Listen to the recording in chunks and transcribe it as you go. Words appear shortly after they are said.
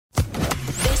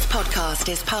podcast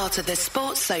is part of the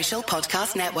Sports Social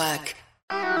Podcast Network.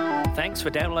 Thanks for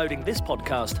downloading this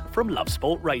podcast from Love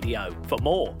Sport Radio. For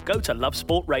more, go to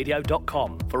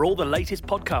lovesportradio.com for all the latest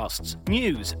podcasts,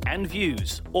 news and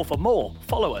views. Or for more,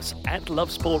 follow us at Love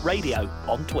Sport Radio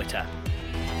on Twitter.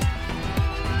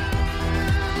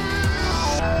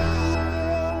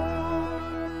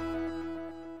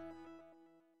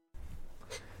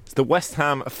 It's the West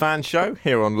Ham fan show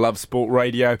here on Love Sport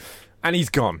Radio, and he's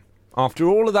gone. After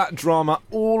all of that drama,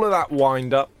 all of that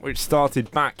wind-up, which started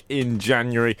back in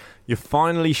January, you're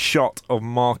finally shot of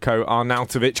Marko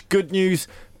Arnautovic. Good news,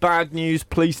 bad news,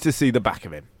 pleased to see the back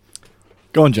of him.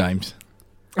 Go on, James.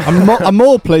 I'm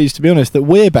more pleased, to be honest, that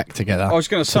we're back together. I was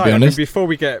going to say, before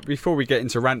we get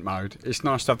into rant mode, it's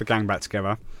nice to have the gang back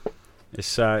together.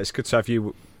 It's good to have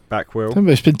you back, Will.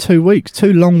 It's been 2 weeks,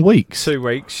 2 long weeks. 2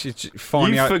 weeks. You've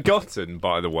forgotten,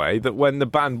 by the way, that when the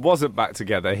band wasn't back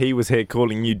together, he was here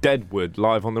calling you Deadwood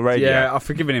live on the radio. Yeah, I've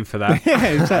forgiven him for that. Yeah,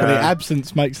 exactly.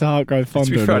 Absence makes the heart grow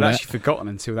fonder. To be fair, I'd actually forgotten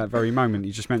until that very moment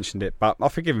you just mentioned it, but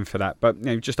I've forgiven him for that. But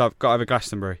I've got over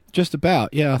Glastonbury. Just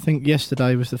about, yeah. I think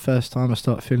yesterday was the first time I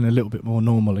started feeling a little bit more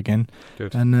normal again.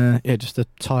 Good. And just a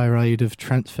tirade of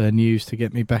transfer news to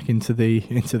get me back into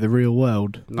the real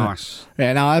world. Nice.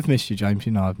 Yeah, no, I've missed you, James.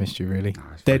 You know I've missed you, really. No,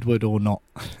 Deadwood or not.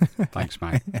 Thanks,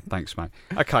 mate.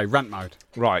 Okay, rant mode.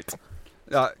 Right.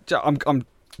 I'm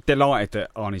delighted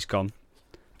that Arnie's gone.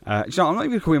 I'm not even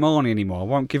going to call him Arnie anymore. I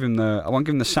won't give him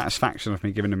the satisfaction of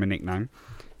me giving him a nickname.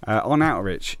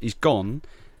 Arnautovic, he's gone,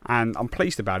 and I'm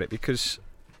pleased about it because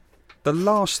the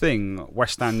last thing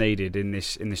West Ham needed in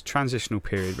this transitional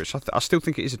period, which I still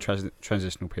think it is a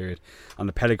transitional period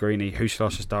under Pellegrini,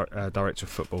 Hušľač as director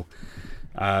of football.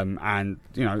 And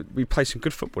we played some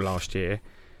good football last year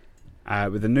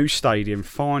with a new stadium,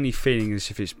 finally feeling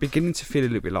as if it's beginning to feel a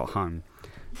little bit like home.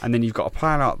 And then you've got a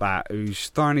player like that who's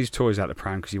throwing his toys out the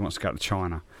pram because he wants to go to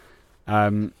China.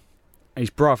 His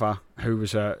brother, who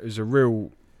was a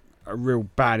real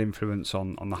bad influence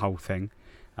on the whole thing,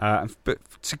 but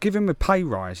to give him a pay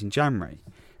rise in January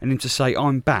and him to say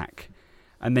I'm back,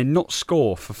 and then not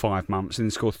score for 5 months and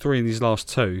then score 3 in these last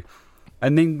 2,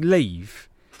 and then leave.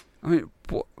 I mean,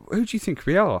 who do you think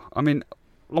we are? I mean,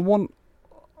 I want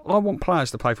players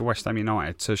to play for West Ham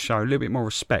United to show a little bit more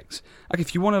respect. Like,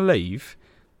 if you want to leave,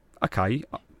 okay,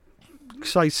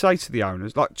 say to the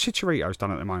owners, like Chicharito's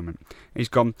done at the moment. He's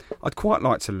gone, I'd quite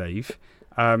like to leave.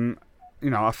 I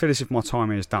feel as if my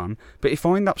time here is done. But if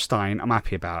I end up staying, I'm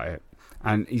happy about it.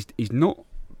 And he's not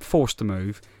forced to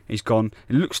move. He's gone.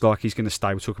 It looks like he's going to stay.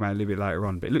 We'll talk about it a little bit later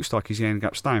on. But it looks like he's going to end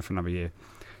up staying for another year.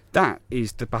 That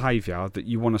is the behaviour that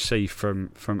you want to see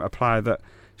from a player that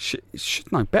should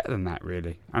know better than that,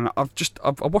 really. And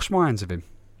I've washed my hands of him.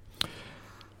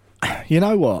 You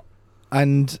know what?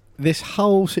 And this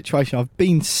whole situation, I've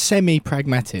been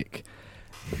semi-pragmatic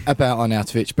about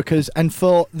Arnautovic and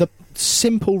for the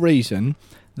simple reason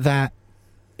that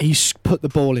he's put the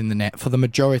ball in the net for the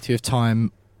majority of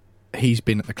time he's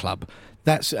been at the club.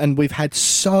 And we've had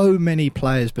so many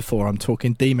players before. I'm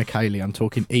talking Di Michele, I'm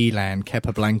talking Elan,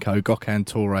 Kepa Blanco, Gökhan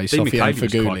Toure, Sofiane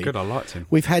Feghouli. Quite good. I liked him.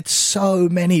 We've had so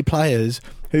many players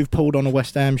who've pulled on a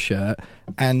West Ham shirt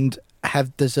and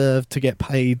have deserved to get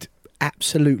paid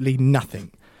absolutely nothing.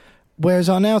 Whereas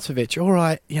Arnautovic, all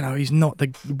right, he's not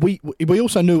the... We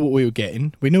also knew what we were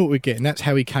getting. We knew what we were getting. That's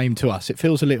how he came to us. It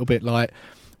feels a little bit like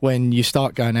when you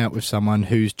start going out with someone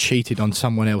who's cheated on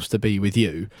someone else to be with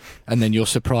you, and then you're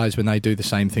surprised when they do the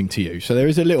same thing to you. So there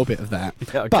is a little bit of that.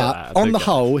 Yeah, but on the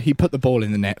whole, he put the ball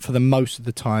in the net for the most of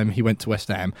the time he went to West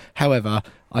Ham. However,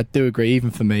 I do agree, even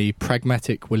for me,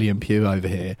 pragmatic William Pugh over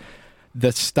here,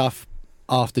 the stuff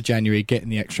after January, getting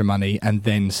the extra money and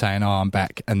then saying, I'm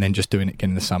back, and then just doing it again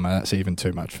in the summer, that's even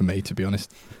too much for me, to be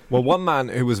honest. Well, one man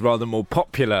who was rather more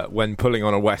popular when pulling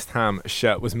on a West Ham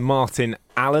shirt was Martin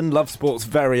Allen, Love Sport's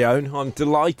very own. I'm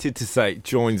delighted to say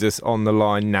joins us on the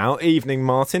line now. Evening,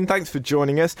 Martin. Thanks for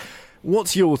joining us.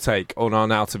 What's your take on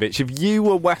Arnautovic? If you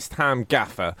were West Ham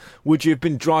gaffer, would you have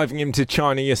been driving him to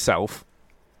China yourself?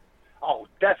 Oh,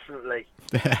 definitely.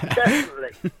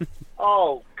 Definitely.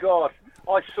 Oh, God.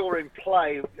 I saw him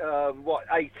play,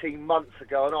 18 months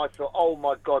ago, and I thought, oh,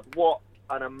 my God, what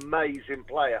an amazing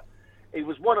player. He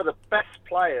was one of the best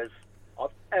players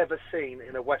I've ever seen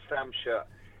in a West Ham shirt.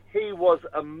 He was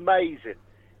amazing.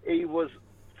 He was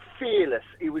fearless.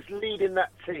 He was leading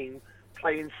that team,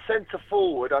 playing centre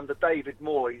forward under David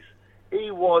Moyes.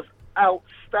 He was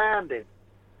outstanding.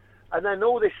 And then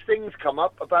all these things come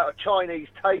up about a Chinese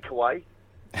takeaway,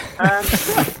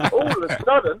 and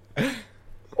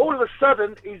all of a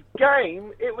sudden, his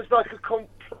game, it was like a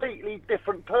completely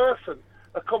different person,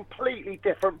 a completely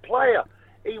different player.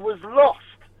 He was lost.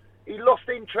 He lost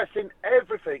interest in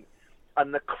everything,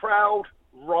 and the crowd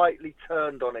rightly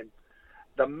turned on him.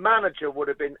 The manager would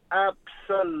have been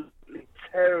absolutely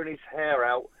tearing his hair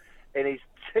out, and his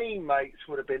teammates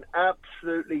would have been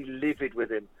absolutely livid with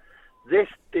him. This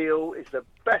deal is the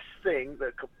best thing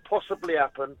that could possibly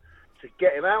happen to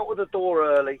get him out of the door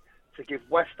early, to give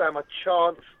West Ham a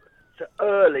chance to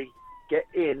early get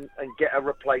in and get a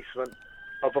replacement,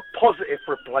 of a positive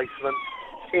replacement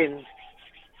in.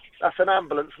 That's an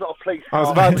ambulance, not a police car. I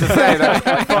was about to say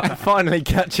that. Finally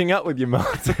catching up with you,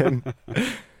 Martin.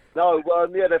 No,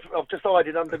 I've just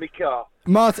hiding under my car.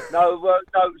 Martin, No,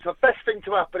 the best thing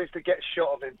to happen is to get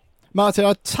shot of him. Martin,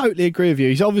 I totally agree with you.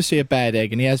 He's obviously a bad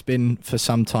egg, and he has been for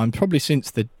some time, probably since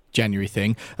the January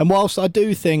thing. And whilst I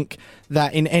do think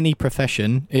that in any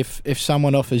profession, if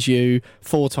someone offers you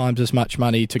 4 times as much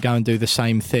money to go and do the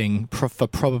same thing for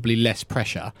probably less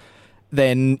pressure,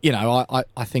 then, you know,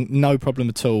 I think no problem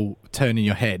at all turning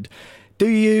your head.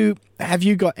 Is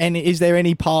there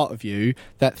any part of you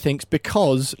that thinks,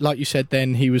 because, like you said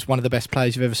then, he was one of the best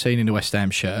players you've ever seen in a West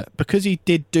Ham shirt, because he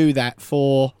did do that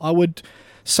for, I would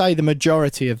say, the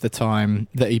majority of the time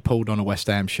that he pulled on a West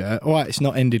Ham shirt, all right, it's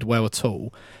not ended well at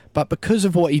all, but because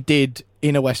of what he did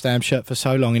in a West Ham shirt for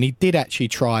so long, and he did actually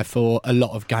try for a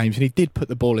lot of games, and he did put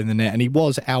the ball in the net, and he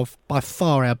was by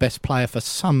far our best player for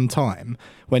some time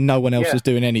when no one else was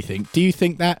doing anything. Do you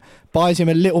think that buys him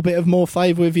a little bit of more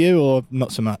favour with you, or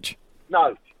not so much?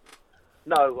 No,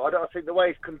 I think the way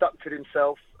he's conducted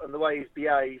himself and the way he's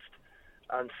behaved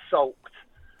and sulked,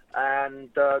 and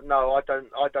no, I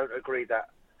don't agree that.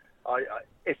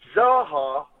 If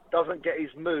Zaha doesn't get his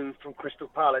move from Crystal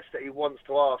Palace that he wants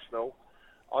to Arsenal,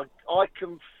 I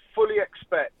can fully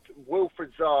expect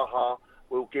Wilfried Zaha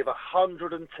will give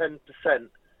 110%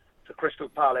 to Crystal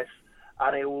Palace,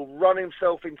 and he will run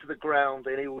himself into the ground,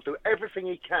 and he will do everything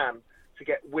he can to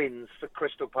get wins for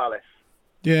Crystal Palace.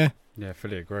 Yeah,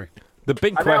 fully agree. The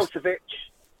big And question.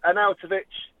 Arnautovic,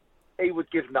 he would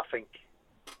give nothing.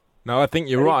 No, I think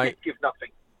you're right. He did give nothing.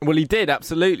 Well, he did,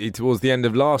 absolutely, towards the end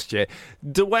of last year.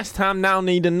 Do West Ham now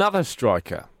need another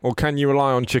striker, or can you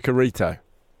rely on Chicharito?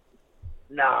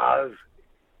 No,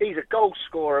 he's a goal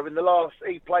scorer.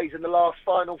 He plays in the last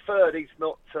final third. He's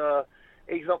not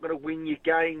going to win you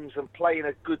games and play in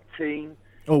a good team.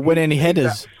 Or win any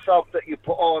headers. He's that sub that you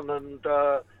put on, and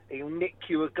he'll nick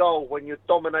you a goal when you're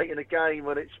dominating a game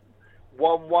and it's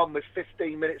 1-1 with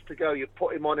 15 minutes to go. You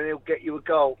put him on and he'll get you a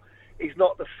goal. He's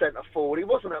not the centre forward. He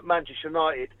wasn't at Manchester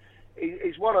United.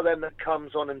 He's one of them that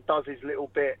comes on and does his little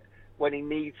bit when he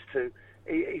needs to.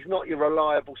 He's not your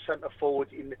reliable centre forward.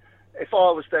 If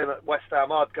I was them at West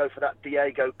Ham, I'd go for that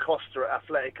Diego Costa at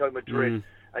Atletico Madrid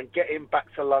and get him back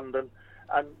to London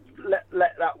and let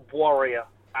that warrior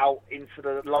out into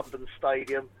the London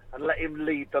Stadium and let him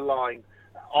lead the line.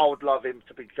 I would love him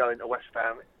to be going to West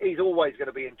Ham. He's always going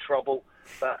to be in trouble,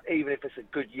 but even if it's a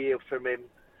good year from him,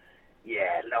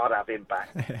 yeah, I'd have him back.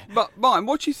 But Martin,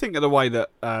 what do you think of the way that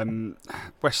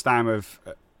West Ham have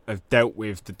dealt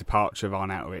with the departure of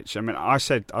Arnautovic? I mean, I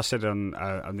said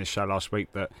on this show last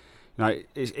week that, you know,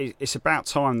 it's about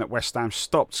time that West Ham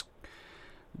stopped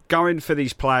going for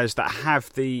these players that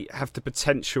have the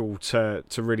potential to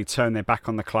really turn their back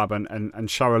on the club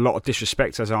and show a lot of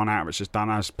disrespect, as Arnautovic has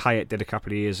done, as Payet did a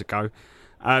couple of years ago.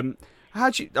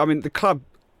 The club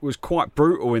was quite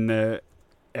brutal in the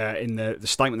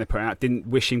statement they put out. Didn't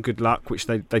wish him good luck, which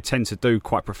they tend to do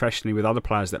quite professionally with other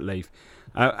players that leave.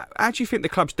 How do you think the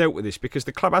club's dealt with this? Because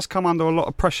the club has come under a lot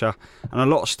of pressure and a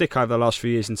lot of stick over the last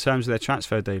few years in terms of their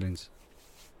transfer dealings.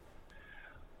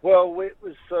 Well, it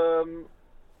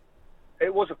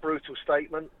was a brutal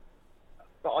statement,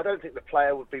 but I don't think the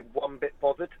player would be one bit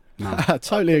bothered. No. I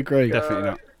totally agree. Definitely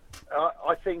not.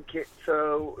 I think it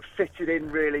fitted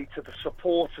in really to the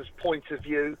supporters' point of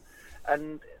view,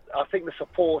 and I think the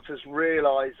supporters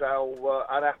realise how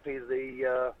unhappy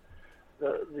the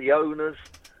owners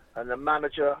and the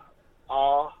manager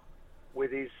are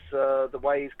with the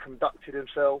way he's conducted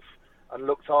himself and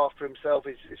looked after himself.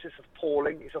 It's just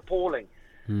appalling. It's appalling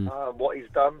what he's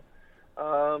done.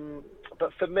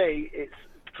 But for me, it's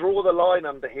draw the line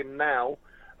under him now,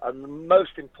 and the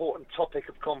most important topic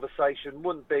of conversation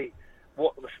wouldn't be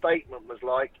what the statement was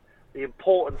like. The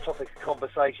important topic of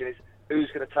conversation is who's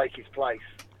going to take his place,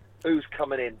 who's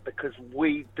coming in, because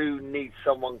we do need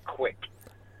someone quick.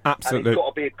 Absolutely. And it's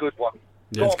got to be a good one.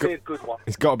 Got to be a good one.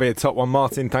 It's got to be a top one.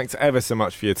 Martin, thanks ever so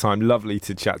much for your time. Lovely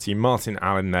to chat to you. Martin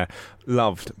Allen there,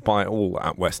 loved by all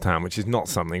at West Ham, which is not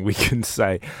something we can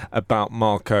say about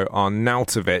Marko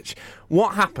Arnautovic.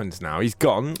 What happens now? He's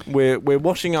gone. We're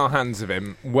washing our hands of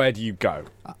him. Where do you go?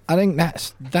 I think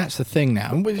that's the thing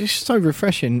now. It's so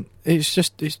refreshing. It's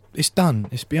just it's done.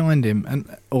 It's behind him,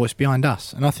 or it's behind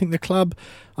us. And I think the club.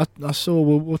 I saw.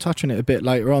 We'll touch on it a bit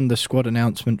later on. The squad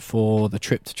announcement for the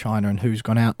trip to China and who's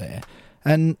gone out there.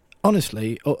 And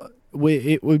honestly,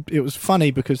 it was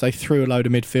funny because they threw a load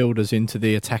of midfielders into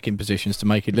the attacking positions to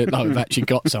make it look like we've actually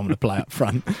got someone to play up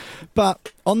front.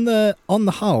 But on the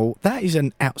whole, that is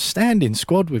an outstanding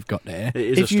squad we've got there.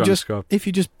 It is a strong squad. If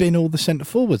you just bin all the centre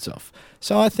forwards off.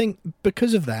 So I think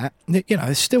because of that,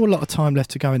 there's still a lot of time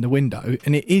left to go in the window,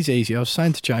 and it is easy. I was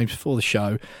saying to James before the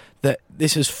show that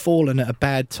this has fallen at a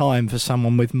bad time for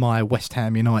someone with my West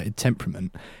Ham United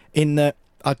temperament, in that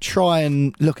I try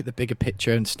and look at the bigger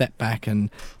picture and step back and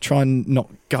try and not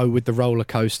go with the roller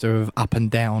coaster of up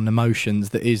and down emotions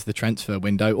that is the transfer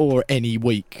window or any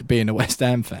week being a West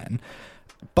Ham fan.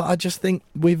 But I just think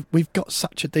we've got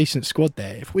such a decent squad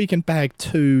there. If we can bag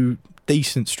 2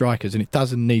 decent strikers, and it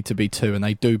doesn't need to be 2, and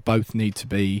they do both need to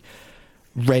be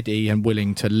ready and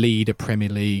willing to lead a Premier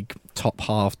League top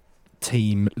half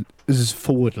team's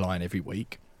forward line every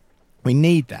week. We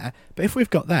need that, but if we've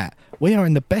got that, we are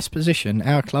in the best position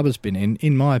our club has been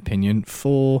in my opinion,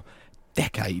 for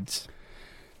decades.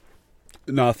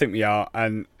 No, I think we are,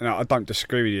 and I don't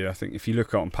disagree with you. I think if you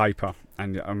look at it on paper,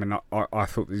 and I mean, I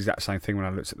thought the exact same thing when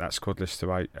I looked at that squad list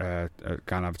going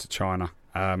over to China.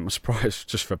 I'm surprised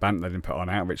just for banter they didn't put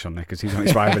Arnautovic on there because he's on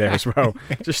his way over there as well.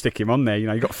 Just stick him on there.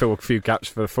 You've got to fill a few gaps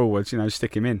for the forwards.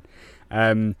 Stick him in.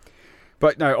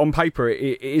 But no, on paper,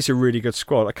 it is a really good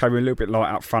squad. Okay, we're a little bit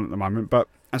light up front at the moment, but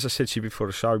as I said to you before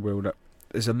the show, Will, that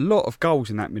there's a lot of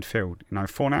goals in that midfield.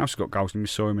 Fornals got goals, and we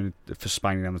saw him for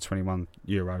Spain in the under-21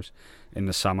 Euros in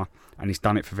the summer, and he's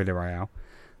done it for Villarreal.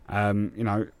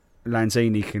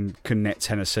 Lanzini can net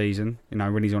 10 a season,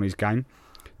 when he's on his game.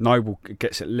 Noble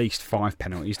gets at least 5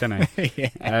 penalties, doesn't he? Yeah.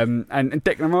 And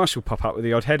Declan Rice will pop up with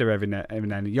the odd header every now and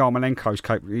then. Yarmolenko's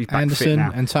capable. He's back Anderson, fit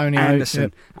now.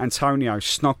 Antonio, Antonio,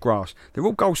 Snodgrass. They're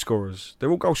all goal scorers. They're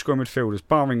all goal scoring midfielders,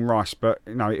 barring Rice, but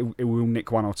it will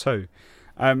nick 1 or 2.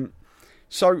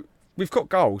 So we've got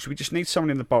goals. We just need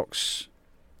someone in the box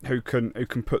who can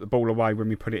put the ball away when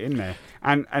we put it in there.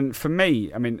 And for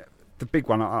me, I mean, the big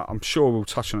one, I'm sure we'll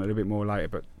touch on it a little bit more later,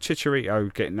 but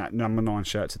Chicharito getting that number 9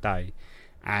 shirt today,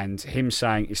 and him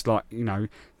saying it's like,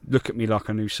 look at me like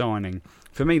a new signing.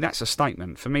 For me, that's a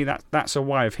statement. For me, that's a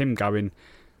way of him going,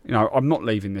 I'm not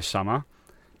leaving this summer,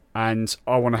 and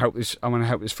I want to help this. I want to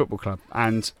help this football club,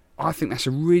 and I think that's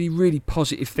a really, really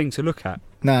positive thing to look at.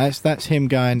 No, that's him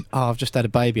going, I've just had a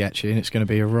baby actually, and it's going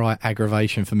to be a right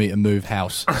aggravation for me to move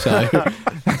house. So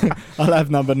I'll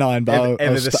have number 9, but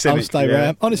I'll stay where I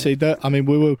am. Honestly, we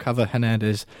will cover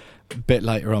Hernandez a bit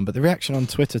later on, but the reaction on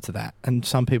Twitter to that, and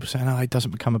some people saying, he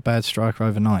doesn't become a bad striker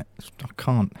overnight. I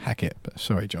can't hack it, but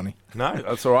sorry, Johnny. No,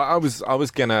 that's all right. I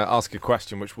was going to ask a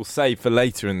question which we'll save for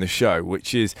later in the show,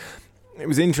 which is, it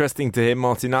was interesting to hear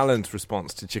Martin Allen's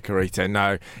response to Chicharito.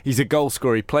 No, he's a goal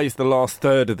scorer. He plays the last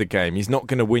third of the game. He's not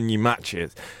going to win you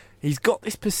matches. He's got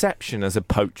this perception as a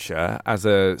poacher, as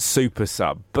a super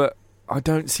sub, but I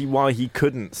don't see why he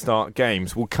couldn't start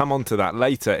games. We'll come on to that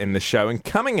later in the show. And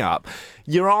coming up,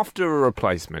 you're after a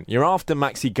replacement. You're after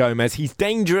Maxi Gomez. He's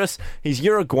dangerous. He's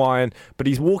Uruguayan, but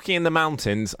he's walking in the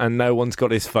mountains and no one's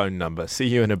got his phone number. See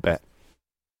you in a bit.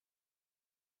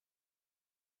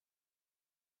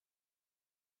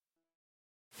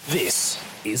 This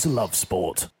is Love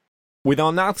Sport. With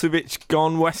Arnautovic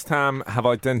gone, West Ham have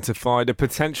identified a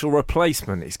potential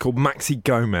replacement. He's called Maxi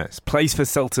Gomez, plays for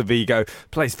Celta Vigo,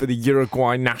 plays for the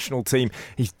Uruguay national team.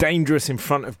 He's dangerous in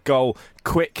front of goal,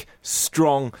 quick,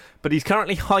 strong, but he's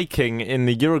currently hiking in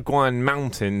the Uruguayan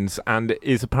mountains and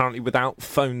is apparently without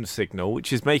phone signal,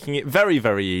 which is making it very,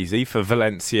 very easy for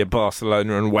Valencia,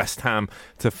 Barcelona and West Ham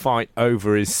to fight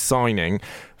over his signing.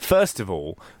 First of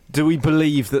all, do we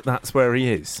believe that that's where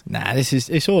he is? Nah,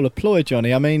 it's all a ploy,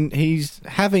 Johnny. I mean, he's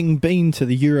having been to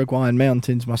the Uruguayan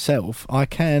mountains myself, I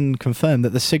can confirm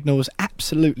that the signal is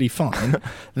absolutely fine.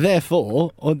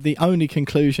 Therefore, the only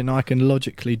conclusion I can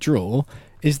logically draw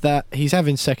is that he's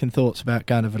having second thoughts about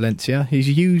going to Valencia. He's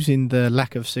using the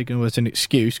lack of signal as an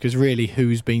excuse, because really,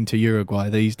 who's been to Uruguay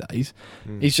these days?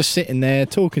 He's just sitting there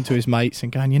talking to his mates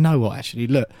and going, you know what, actually,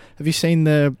 look, have you seen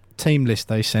the team list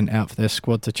they sent out for their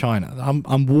squad to China.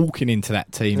 I'm walking into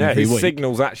that team every his week.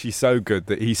 signal's actually so good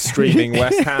that he's streaming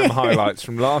West Ham highlights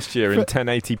from last year in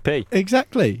 1080p.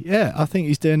 Exactly, yeah. I think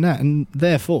he's doing that, and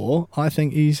therefore I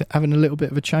think he's having a little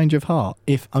bit of a change of heart.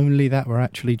 If only that were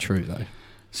actually true, though.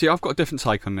 See, I've got a different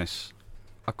take on this.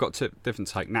 I've got a different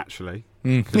take naturally.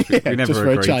 Mm. 'Cause we never just for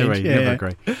a agree, do change, we? yeah, Never yeah.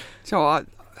 agree. So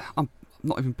I'm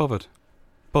not even bothered.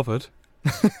 Bothered?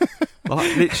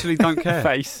 Like, literally don't care.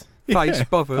 Face. Face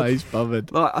bothered. Face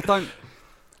bothered. Like, I don't.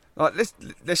 Like,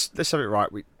 let's have it right.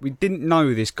 We didn't know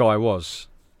who this guy was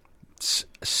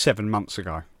 7 months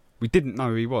ago. We didn't know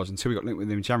who he was until we got linked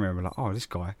with him in January. We're like, oh, this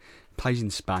guy plays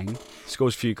in Spain,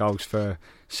 scores a few goals for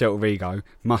Celta Vigo,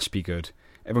 must be good.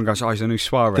 Everyone goes, oh, he's the new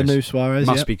Suarez. The new Suarez,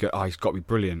 must yep. be good. Oh, he's got to be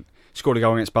brilliant. Scored a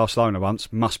goal against Barcelona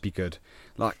once, must be good.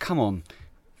 Like, come on.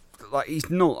 Like, he's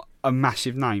not a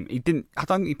massive name. I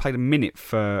don't think he played a minute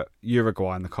for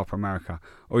Uruguay in the Copa America,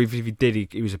 or even if he did,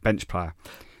 he was a bench player.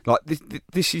 Like,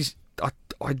 this is.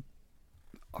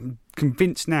 I'm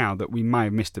convinced now that we may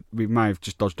have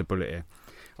just dodged a bullet here.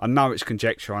 I know it's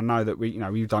conjecture. I know that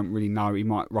we don't really know. He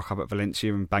might rock up at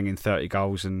Valencia and bang in 30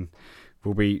 goals, and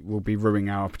we'll be ruining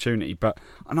our opportunity. But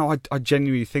I know I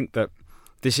genuinely think that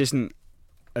this isn't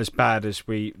as bad as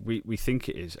we think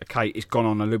it is. Okay, it's gone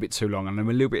on a little bit too long, and I'm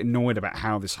a little bit annoyed about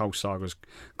how this whole saga's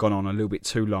gone on a little bit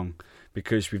too long,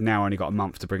 because we've now only got a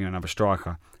month to bring in another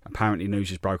striker. Apparently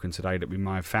news is broken today that we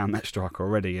may have found that striker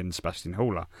already in Sebastian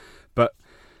Haller. But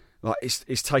like,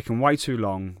 it's taken way too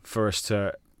long for us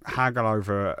to haggle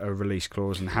over a release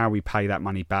clause and how we pay that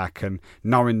money back, and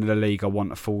knowing that the league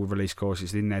want a full release clause,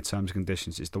 it's in their terms and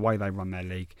conditions, it's the way they run their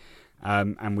league.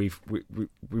 And we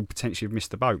potentially have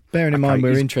missed the boat. Bearing in mind, we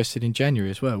were interested in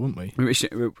January as well, weren't we?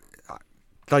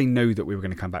 They knew that we were going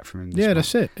to come back from him. Yeah,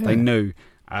 that's it. Yeah. They knew,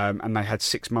 and they had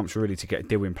 6 months really to get a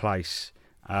deal in place.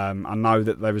 I know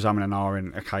that there was and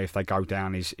ahhing. Okay, if they go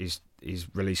down, his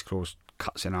release clause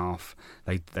cuts in half.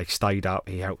 They stayed up.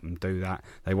 He helped them do that.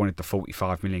 They wanted the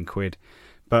 45 million quid,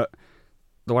 but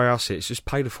the way I see it, it's just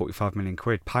pay the 45 million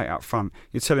quid, pay it up front.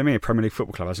 You're telling me a Premier League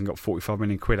football club hasn't got 45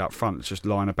 million quid up front? It's just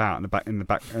lying about in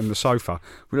the sofa.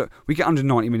 We get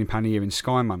 £190 million a year in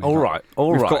Sky money. All right.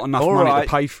 We've got enough money to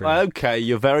pay for it. Okay,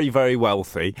 you're very, very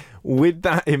wealthy. With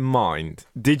that in mind,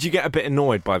 did you get a bit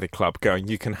annoyed by the club going,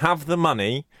 you can have the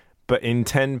money, but in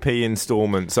 10p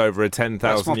instalments over a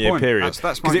 10,000 year period?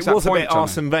 That's my because it was point, a bit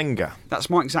Arsene Wenger. That's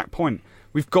my exact point.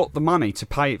 We've got the money to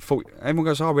pay it for. Everyone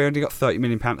goes, oh, we only got £30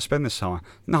 million to spend this summer.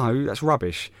 No, that's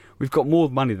rubbish. We've got more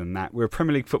money than that. We're a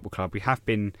Premier League football club. We have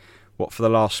been, for the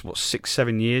last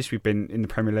 6-7 years, we've been in the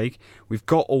Premier League. We've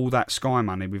got all that Sky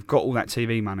money. We've got all that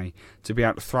TV money to be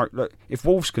able to throw. Look, if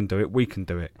Wolves can do it, we can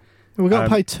do it. We've got to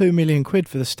pay £2 million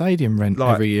for the stadium rent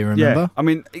every year, remember? Yeah, I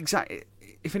mean, exactly.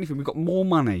 If anything, we've got more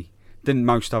money than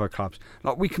most other clubs.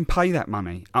 Like, we can pay that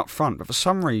money up front, but for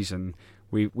some reason,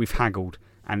 we've haggled,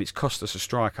 and it's cost us a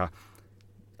striker.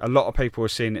 A lot of people are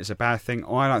seeing it as a bad thing.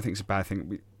 I don't think it's a bad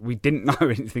thing. We didn't know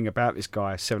anything about this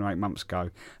guy 7 or 8 months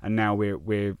ago, and now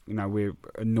we're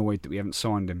annoyed that we haven't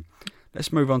signed him.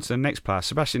 Let's move on to the next player,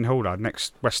 Sebastian Haller,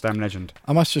 next West Ham legend.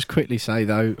 I must just quickly say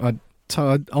though,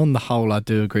 on the whole, I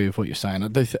do agree with what you're saying. I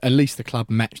do at least the club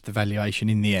matched the valuation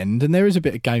in the end, and there is a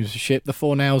bit of gamesmanship. The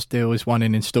Fornals deal is one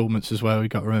in instalments as well. We've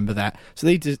got to remember that. So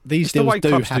these it's deals the way do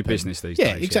clubs happen. do business these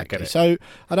yeah, days. Exactly. Yeah, so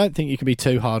I don't think you can be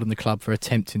too hard on the club for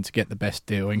attempting to get the best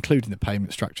deal, including the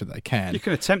payment structure that they can. You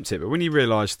can attempt it, but when you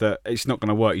realise that it's not going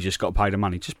to work, you just got to pay the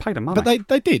money. Just pay the money. But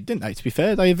they did, didn't they? To be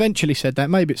fair, they eventually said that.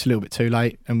 Maybe it's a little bit too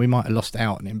late, and we might have lost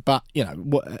out on him. But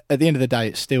at the end of the day,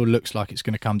 it still looks like it's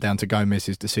going to come down to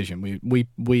Gomez's decision.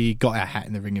 We got our hat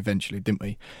in the ring eventually, didn't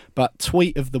we? But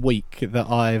tweet of the week that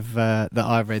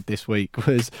I read this week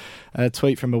was a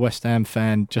tweet from a West Ham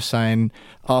fan just saying,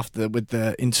 with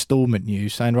the instalment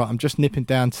news, saying, right, I'm just nipping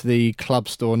down to the club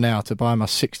store now to buy my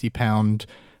 £60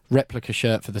 replica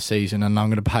shirt for the season, and I'm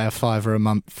going to pay a £5 a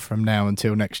month from now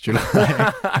until next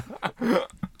July.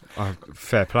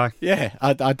 Fair play. Yeah,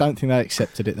 I don't think they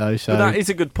accepted it though. So But that is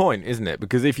a good point, isn't it?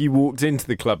 Because if you walked into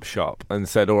the club shop and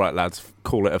said, all right, lads,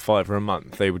 call it a £5 a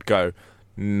month, they would go,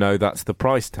 no, that's the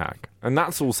price tag. And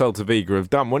that's all Celta Vigo have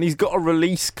done. When he's got a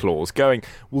release clause going,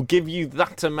 we'll give you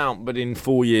that amount, but in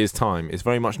 4 years' time, it's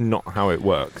very much not how it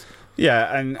works.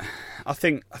 Yeah, and I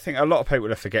think a lot of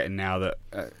people are forgetting now that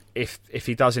if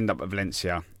he does end up at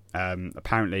Valencia,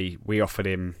 apparently we offered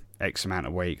him X amount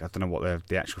a week. I don't know what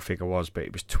the actual figure was, but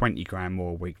it was 20 grand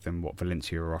more a week than what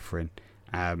Valencia were offering.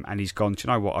 And he's gone, do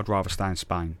you know what, I'd rather stay in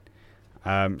Spain.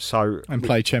 And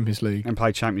play Champions League. And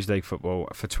play Champions League football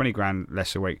for 20 grand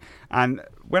less a week. And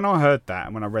when I heard that,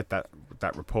 and when I read that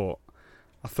report,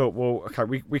 I thought, well, okay,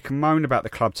 we can moan about the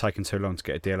club taking too long to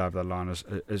get a deal over the line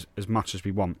as much as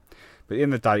we want. But at the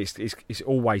end of the day, it's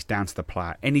always down to the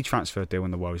player. Any transfer deal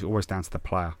in the world is always down to the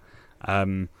player.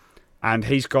 And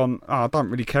he's gone, I don't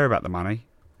really care about the money.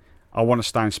 I want to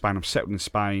stay in Spain. I'm settled in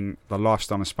Spain. The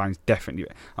lifestyle in Spain is definitely...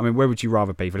 I mean, where would you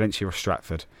rather be, Valencia or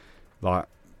Stratford?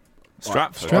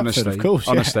 Stratford, honestly, of course.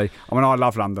 Honestly. I mean, I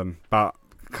love London, but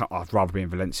I'd rather be in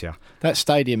Valencia. That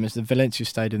stadium is the Valencia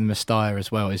Stadium, Mestalla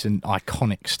as well, is an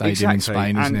iconic stadium in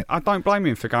Spain, isn't it? I don't blame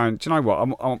him for going, do you know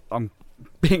what? I'm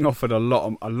being offered a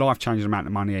life-changing amount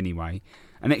of money anyway.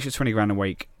 An extra 20 grand a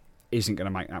week isn't going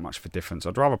to make that much of a difference.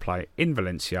 I'd rather play in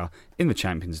Valencia, in the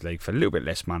Champions League, for a little bit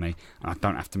less money, and I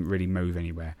don't have to really move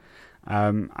anywhere.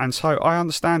 And so I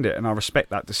understand it, and I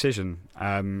respect that decision.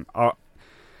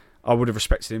 I would have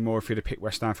respected him more if he'd have picked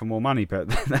West Ham for more money, but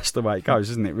that's the way it goes,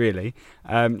 isn't it, really?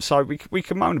 So we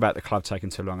can moan about the club taking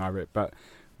too long over it, but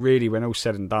really, when all's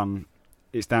said and done,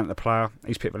 it's down to the player.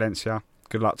 He's picked Valencia.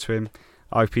 Good luck to him.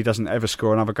 I hope he doesn't ever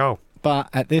score another goal. But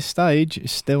at this stage,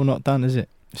 it's still not done, is it?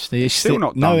 It's still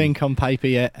not no done. ink on paper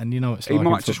yet, and you know it's he like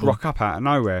might just rock up out of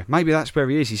nowhere. Maybe that's where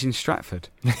he is. He's in Stratford.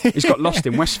 He's got lost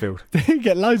in Westfield. You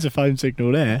get loads of phone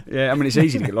signal there. Yeah, I mean, it's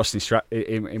easy to get lost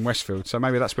in Westfield, so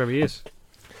maybe that's where he is.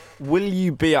 Will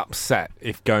you be upset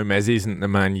if Gomez isn't the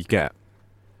man you get?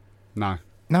 No.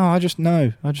 No,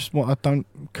 I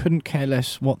couldn't care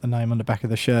less what the name on the back of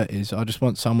the shirt is. I just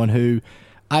want someone who,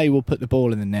 A, will put the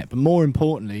ball in the net, but more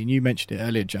importantly, and you mentioned it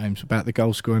earlier, James, about the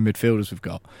goal-scoring midfielders we've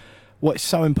got. What's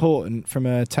so important from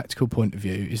a tactical point of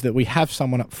view is that we have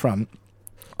someone up front,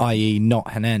 i.e.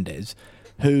 not Hernandez,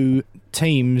 who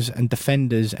teams and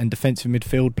defenders and defensive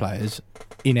midfield players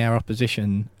in our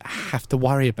opposition have to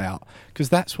worry about, because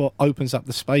that's what opens up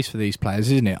the space for these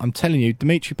players, isn't it? I'm telling you,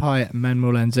 Dimitri Payet and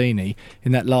Manuel Lanzini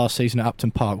in that last season at Upton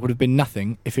Park would have been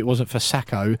nothing if it wasn't for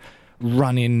Sakho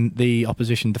running the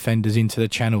opposition defenders into the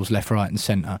channels left, right and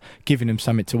centre, giving them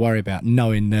something to worry about,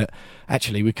 knowing that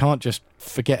actually we can't just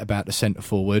forget about the centre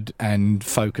forward and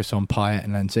focus on Payet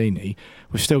and Lanzini.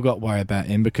 We've still got to worry about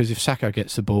him, because if Sakho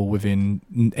gets the ball within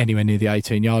anywhere near the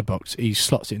 18-yard box, he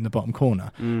slots it in the bottom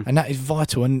corner. And that is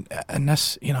vital, and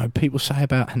that's, you know, people say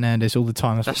about Hernandez all the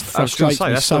time. That's what frustrates me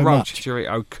that's so the role much.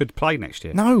 Chicharito could play next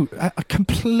year. No, I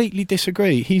completely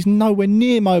disagree. He's nowhere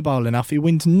near mobile enough. He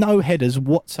wins no headers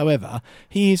whatsoever.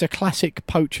 He is a classic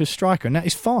poacher striker, and that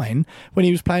is fine when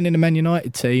he was playing in a Man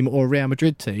United team or a Real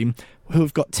Madrid team who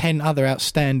have got 10 other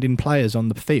outstanding players on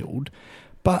the field.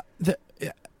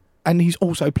 And he's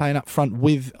also playing up front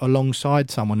alongside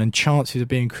someone, and chances are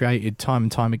being created time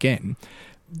and time again.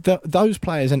 Those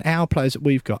players and our players that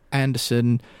we've got,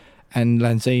 Anderson and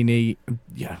Lanzini,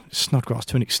 Snodgrass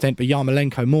to an extent, but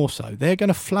Yarmolenko more so, they're going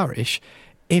to flourish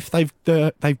if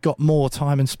they've got more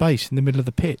time and space in the middle of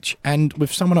the pitch. And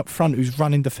with someone up front who's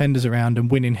running defenders around and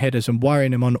winning headers and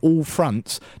worrying them on all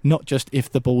fronts, not just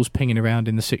if the ball's pinging around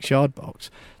in the 6-yard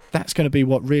box, that's going to be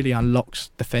what really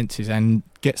unlocks defences and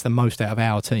gets the most out of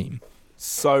our team.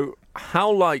 So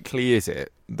how likely is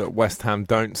it that West Ham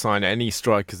don't sign any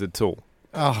strikers at all?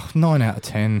 Oh, 9 out of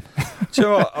 10. Do you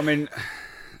know what? I mean,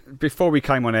 before we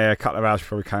came on air, a couple of hours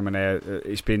before we came on air,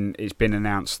 it's been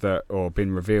announced that, or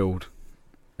been revealed,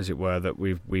 as it were, that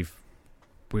we've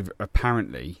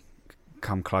apparently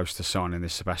come close to signing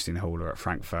this Sebastian Haller at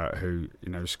Frankfurt, who,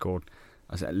 you know, scored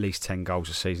at least 10 goals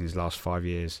a season in his last 5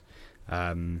 years.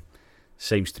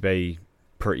 Seems to be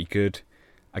pretty good.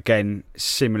 Again,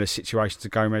 similar situation to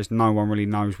Gomez. No one really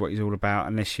knows what he's all about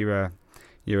unless you're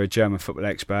a German football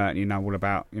expert and you know all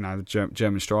about, you know, the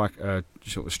German sort of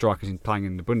strikers playing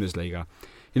in the Bundesliga.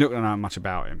 You're not going to know much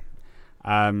about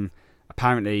him.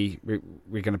 Apparently,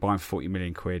 we're going to buy him for 40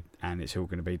 million quid, and it's all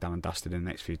going to be done and dusted in the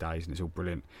next few days, and it's all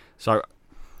brilliant. So,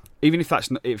 even if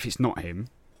it's not him,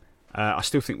 I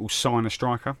still think we'll sign a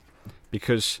striker,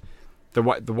 because the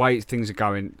way things are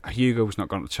going, Hugo's not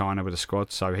gone to China with a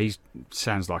squad, so he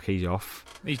sounds like he's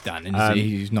off. He's done, isn't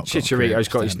he? He's not. Chicharito's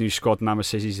got his new squad number,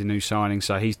 says he's a new signing,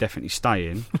 so he's definitely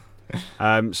staying.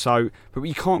 But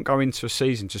you can't go into a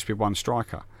season just with one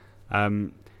striker.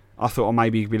 I thought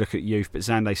maybe we look at youth, but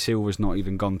Xande Silva's not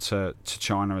even gone to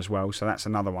China as well, so that's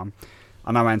another one.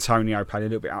 I know Antonio played a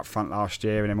little bit up front last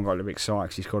year, and everyone got a little bit excited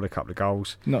because he scored a couple of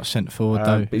goals. Not centre forward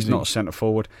though. But he's not a centre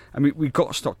forward. I mean, we've got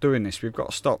to stop doing this. We've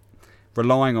got to stop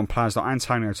relying on players like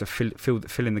Antonio to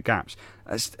fill in the gaps.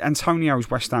 Antonio's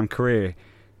West Ham career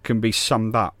can be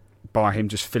summed up by him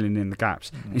just filling in the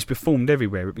gaps. He's performed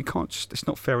everywhere, but we can't. It's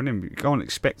not fair on him. We can't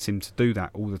expect him to do that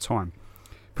all the time.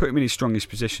 Put him in his strongest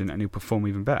position, and he'll perform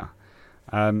even better.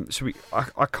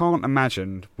 I can't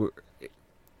imagine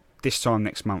this time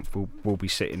next month we'll be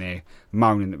sitting here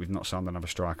moaning that we've not signed another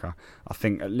striker. I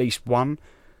think at least one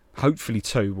Hopefully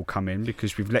 2 will come in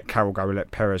because we've let Carroll go, we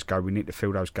let Perez go. We need to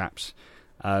fill those gaps.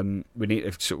 We need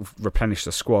to sort of replenish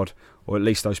the squad, or at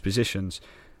least those positions.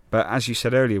 But as you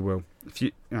said earlier, Will,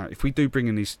 if we do bring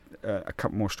in these a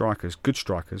couple more strikers, good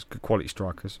quality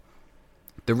strikers,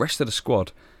 the rest of the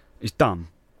squad is done.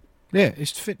 Yeah,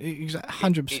 it's fit,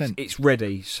 100%. It's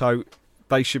ready. So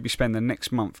they should be spending the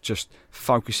next month just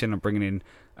focusing on bringing in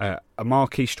a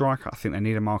marquee striker. I think they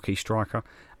need a marquee striker,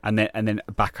 and then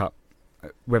a backup.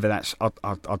 Whether that's I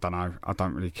don't know. I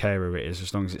don't really care who it is,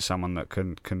 as long as it's someone that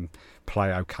can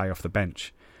play okay off the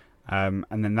bench. And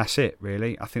then that's it,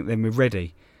 really. I think then we're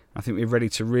ready. I think we're ready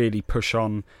to really push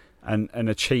on and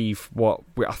achieve what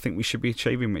I think we should be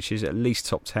achieving, which is at least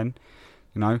top 10.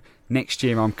 Next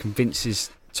year I'm convinced is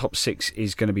top 6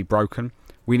 is going to be broken.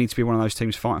 We need to be one of those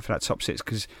teams fighting for that top 6,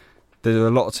 because there are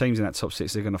a lot of teams in that top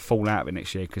 6 that are going to fall out of it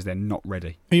next year because they're not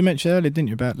ready. You mentioned earlier, didn't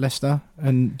you, about Leicester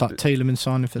and Tielemans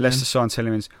signing for them? Leicester signed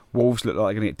Tielemans. Wolves look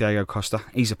like they're going to get Diego Costa.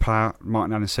 He's a player.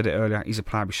 Martin Allen said it earlier. He's a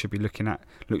player we should be looking at.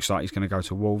 Looks like he's going to go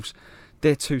to Wolves.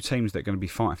 They're 2 teams that are going to be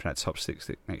fighting for that top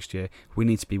 6 next year. We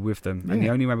need to be with them. Yeah. And the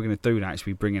only way we're going to do that is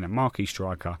we bring in a marquee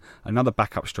striker, another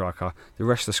backup striker. The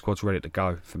rest of the squad's ready to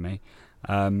go for me.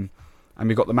 And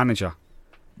we've got the manager.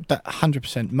 That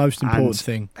 100% most important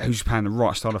thing. Who's playing the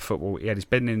right style of football. He had his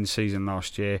bedding in the season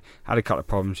last year, had a couple of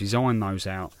problems. He's ironed those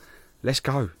out. Let's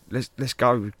go. Let's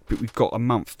go. But we've got a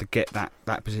month to get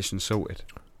that position sorted.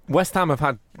 West Ham have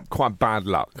had quite bad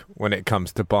luck when it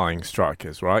comes to buying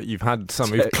strikers, right? You've had some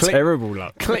who've terrible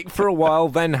luck. Clicked for a while,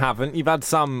 then haven't. You've had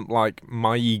some like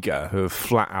Maiga who have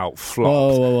flat out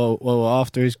flopped. Whoa.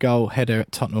 After his goal header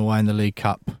at Tottenham away in the League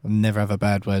Cup, I'll never have a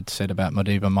bad word said about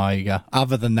Modibo Maiga.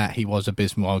 Other than that, he was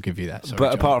abysmal, I'll give you that. Sorry,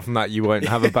 but John. Apart from that, you won't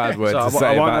have a bad word so to say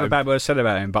about him. I won't have a bad word said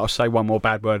about him, but I'll say one more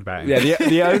bad word about him. Yeah,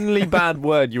 the only bad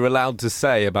word you're allowed to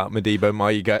say about Modibo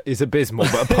Maiga is abysmal.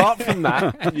 But apart from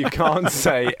that, you can't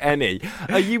say any.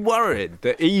 Are you worried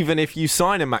that even if you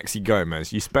sign a Maxi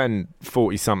Gomez, you spend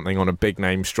 40-something on a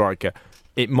big-name striker,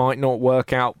 it might not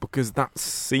work out, because that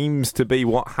seems to be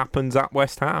what happens at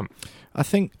West Ham? I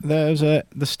think there's the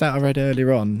stat I read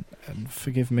earlier on, and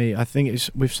forgive me, I think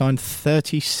we've signed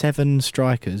 37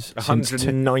 strikers.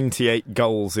 198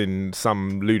 goals in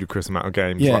some ludicrous amount of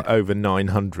games, yeah. Like over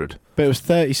 900. But it was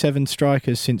 37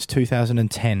 strikers since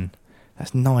 2010.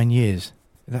 That's 9 years.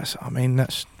 That's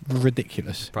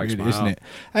ridiculous, really, isn't it?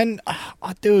 And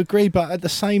I do agree, but at the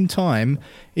same time,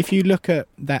 if you look at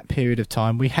that period of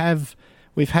time, we've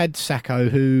had Sacco,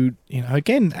 who,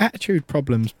 again, attitude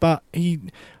problems, but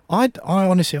I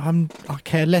honestly, I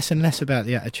care less and less about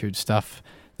the attitude stuff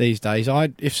these days.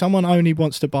 If someone only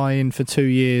wants to buy in for 2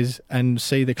 years and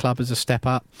see the club as a step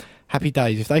up, happy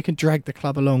days. If they can drag the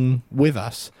club along with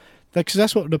us, because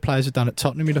that's what the players have done at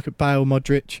Tottenham. You look at Bale,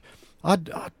 Modric.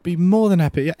 I'd be more than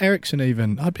happy. Ericsson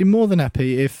even. I'd be more than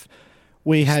happy if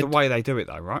we had. It's the way they do it,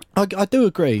 though, right? I do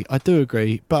agree.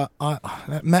 But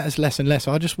that matters less and less.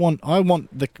 I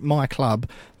want my club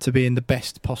to be in the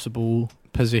best possible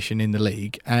position in the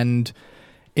league, and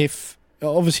if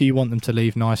obviously you want them to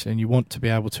leave nicely and you want to be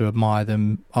able to admire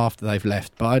them after they've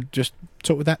left, but I'd just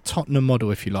talk with that Tottenham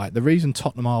model, if you like. The reason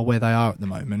Tottenham are where they are at the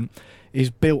moment is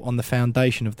built on the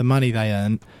foundation of the money they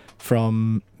earn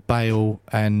from Bale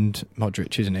and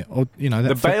Modric, isn't it? Or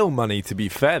the Bale money, to be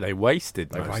fair, they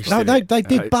wasted. No, they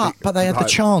did, but they had the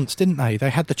chance, didn't they? They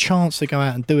had the chance to go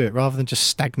out and do it rather than just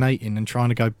stagnating and trying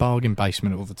to go bargain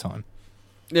basement all the time.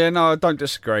 Yeah, no, I don't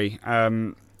disagree.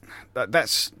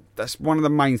 That's one of the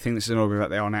main things that's annoying about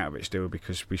the Arnautovic deal,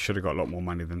 because we should have got a lot more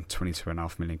money than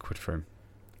 £22.5 million for him.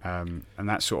 And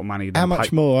that sort of money. How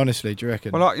much more, honestly, do you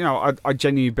reckon? Well, I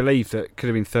genuinely believe that it could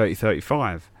have been 30,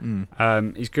 35.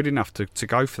 He's good enough to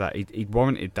go for that. He'd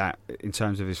warranted that in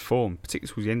terms of his form,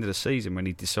 particularly towards the end of the season when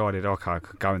he decided, okay, I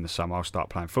could go in the summer, I'll start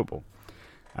playing football.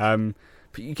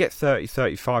 But you get 30,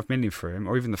 35 million for him,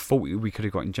 or even the 40 we could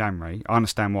have got in January. I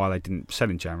understand why they didn't sell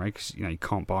in January, because you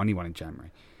can't buy anyone in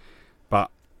January.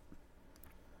 But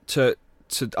to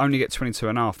only get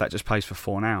 22.5, that just pays for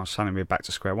 4 now. Suddenly we're back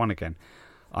to square one again.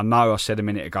 I know I said a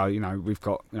minute ago, we've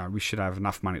got, we should have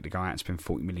enough money to go out and spend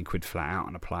 40 million quid flat out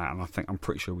on a player, and I'm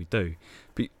pretty sure we do.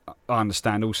 But I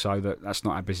understand also that that's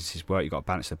not how businesses work. You've got to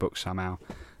balance the books somehow.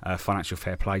 Financial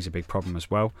fair play is a big problem as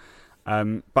well.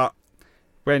 But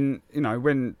when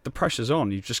the pressure's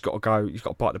on, you've just got to go. You've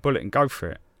got to bite the bullet and go for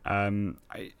it.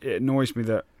 It annoys me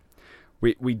that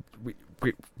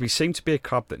we seem to be a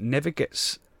club that never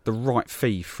gets the right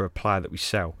fee for a player that we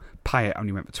sell. Payet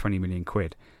only went for 20 million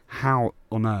quid. How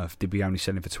on earth did we only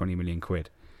sell him for 20 million quid?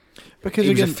 Because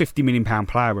he was a £50 million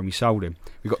player when we sold him.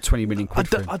 We got 20 million quid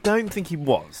for him. I don't think he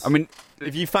was. I mean,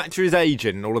 if you factor his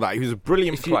agent and all of that, he was a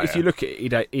brilliant player. If you look at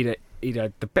it, he'd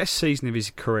had the best season of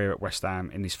his career at West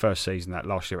Ham in his first season, that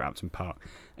last year at Upton Park.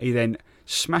 He then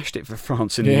smashed it for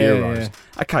France in the Euros.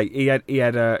 Yeah. Okay, he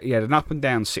had an up and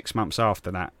down 6 months after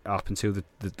that, up until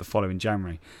the following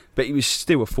January. But he was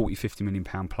still a 40-50 million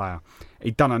pound player.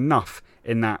 He'd done enough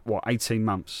in that 18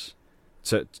 months.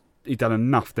 He'd done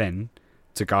enough then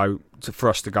for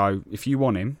us to go. If you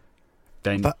want him,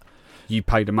 then you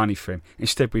pay the money for him.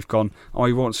 Instead, we've gone,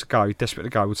 he wants to go, desperate to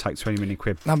go, we'll take 20 million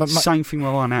quid. No, same thing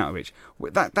with Arnautovic.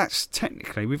 That's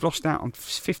technically, we've lost out on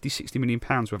 50-60 million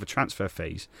pounds worth of transfer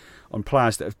fees on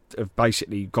players that have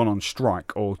basically gone on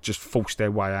strike or just forced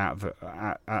their way out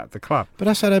of the club. But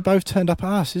that's how they both turned up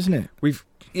at us, isn't it?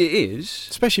 It is.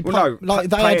 Especially,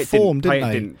 they had form, didn't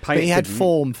they? But he had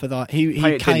form for that.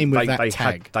 He came with that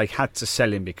tag. They had to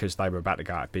sell him because they were about to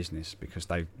go out of business, because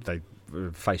they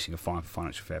were facing a fine for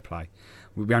financial fair play.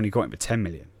 We only got him for 10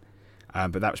 million,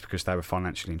 but that was because they were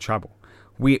financially in trouble.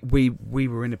 We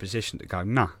were in a position to go,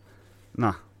 nah,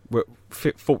 we're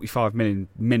 45 million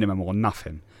minimum or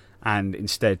nothing, and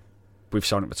instead we've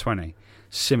sold it for 20.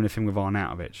 Similar thing with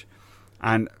Arnautovic.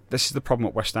 And this is the problem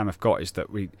what West Ham have got, is that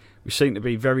we seem to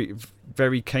be very,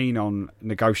 very keen on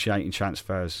negotiating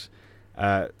transfers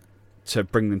to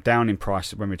bring them down in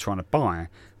price when we're trying to buy.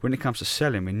 When it comes to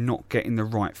selling, we're not getting the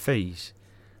right fees.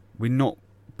 We're not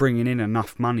bringing in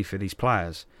enough money for these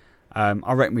players.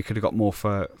 I reckon we could have got more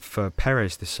for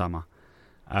Perez this summer.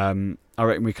 I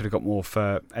reckon we could have got more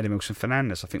for Edmilson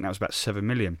Fernandez. I think that was about 7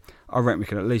 million. I reckon we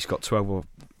could have at least got 12 or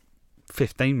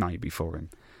 15 maybe for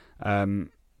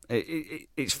him.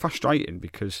 It's frustrating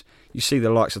because you see the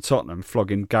likes of Tottenham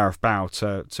flogging Gareth Bale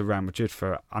to Real Madrid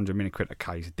for 100 million quid.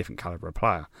 Okay, he's a different calibre of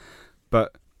player.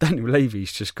 But Daniel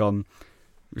Levy's just gone,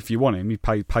 if you want him, you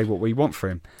pay what we want for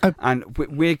him. And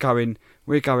we're going,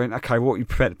 okay, what are you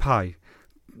prepared to pay?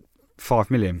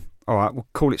 5 million. All right, we'll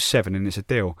call it 7 and it's a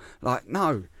deal. Like,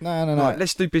 no. Like,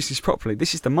 let's do business properly.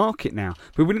 This is the market now.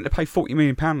 We're willing to pay £40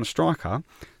 million on a striker.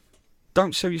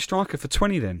 Don't sell your striker for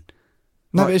 20 then.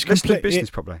 No, but let's do business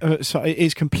properly. So it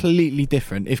is completely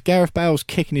different. If Gareth Bale's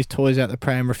kicking his toys out the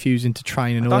pram, refusing to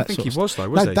train and all that sort of stuff. I don't think he was, though,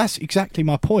 was he? That's exactly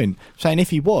my point. Saying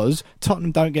if he was,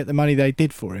 Tottenham don't get the money they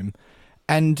did for him.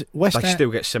 And West Ham... They still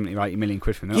get 70 or 80 million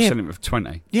quid for him. They're not selling him for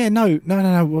 20. Yeah, no.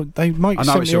 Well, they might get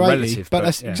 70 or 80. Relative, but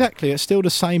that's exactly. It's still the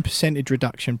same percentage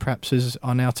reduction, perhaps, as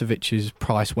Arnautovic's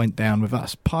price went down with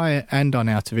us. Payet and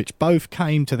Arnautovic both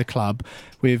came to the club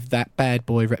with that bad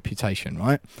boy reputation,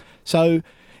 right? So...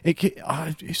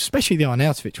 especially the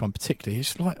Arnautovic one particularly,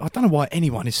 it's like, I don't know why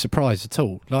anyone is surprised at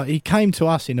all. Like, he came to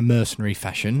us in a mercenary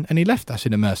fashion and he left us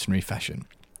in a mercenary fashion.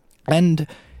 And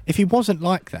if he wasn't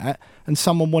like that and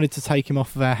someone wanted to take him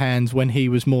off of our hands when he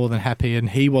was more than happy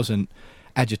and he wasn't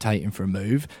agitating for a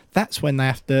move, that's when they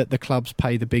have to, the clubs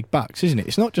pay the big bucks, isn't it?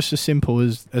 It's not just as simple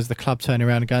as the club turning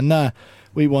around and going, nah,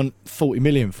 we want 40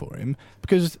 million for him,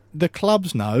 because the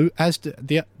clubs know, as do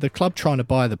the club trying to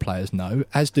buy the players know,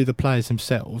 as do the players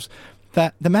themselves,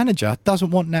 that the manager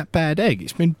doesn't want that bad egg.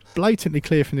 It's been blatantly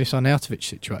clear from this Arnautovic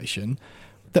situation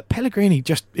that Pellegrini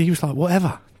he was like,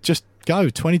 whatever, just go,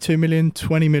 22 million,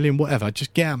 20 million, whatever,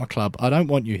 just get out of my club, I don't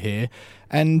want you here.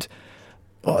 And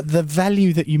the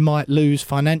value that you might lose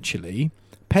financially,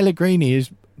 Pellegrini is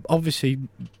obviously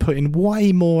putting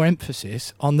way more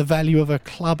emphasis on the value of a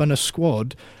club and a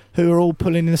squad who are all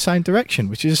pulling in the same direction,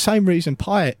 which is the same reason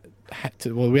Payet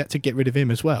we had to get rid of him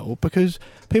as well, because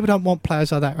people don't want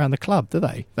players like that around the club, do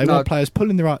they? They want players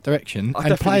pulling in the right direction,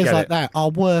 and players like that are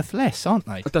worth less, aren't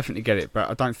they? I definitely get it, but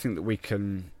I don't think that we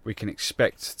can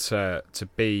expect to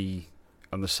be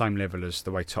on the same level as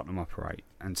the way Tottenham operate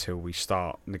until we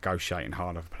start negotiating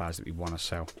harder for players that we want to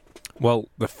sell. Well,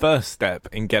 the first step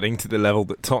in getting to the level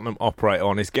that Tottenham operate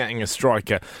on is getting a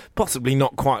striker, possibly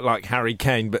not quite like Harry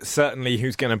Kane, but certainly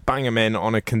who's going to bang them in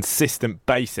on a consistent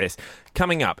basis.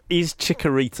 Coming up, is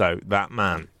Chicharito that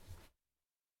man?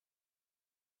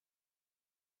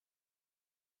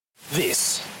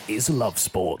 This is Love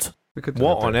Sport.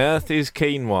 What on earth is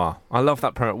quinoa? I love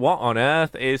that promo. What on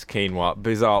earth is quinoa?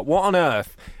 Bizarre. What on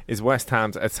earth is West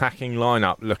Ham's attacking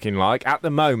lineup looking like? At the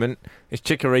moment, it's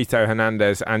Chicharito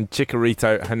Hernandez and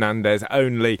Chicharito Hernandez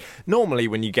only. Normally,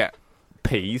 when you get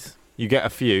peas, you get a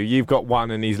few. You've got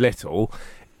one and he's little.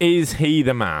 Is he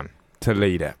the man to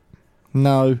lead it?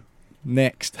 No.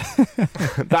 Next.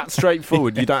 That's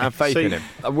straightforward. You don't have faith in him.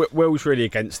 Will's really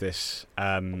against this,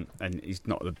 and he's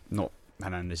not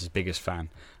Hernandez's biggest fan.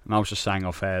 And I was just saying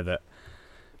off air that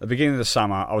at the beginning of the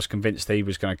summer, I was convinced he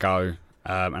was going to go,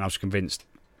 and I was convinced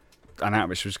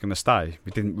Arnautovic was going to stay.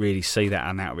 We didn't really see that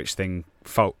Arnautovic thing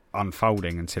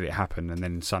unfolding until it happened, and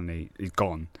then suddenly he's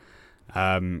gone.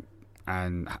 And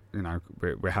you know,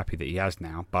 we're happy that he has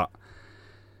now. But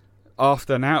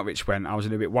after Arnautovic went, I was a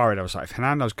little bit worried. I was like, if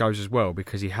Hernandez goes as well,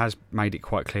 because he has made it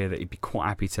quite clear that he'd be quite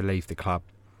happy to leave the club.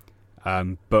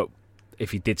 But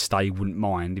if he did stay, he wouldn't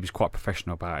mind. He was quite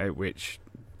professional about it, which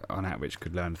Arnautovic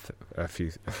could learn a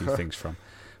few things from.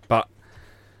 But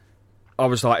I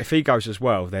was like, if he goes as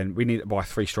well, then we need to buy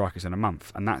 3 strikers in a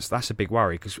month, and that's a big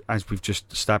worry, because as we've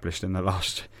just established in the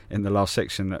last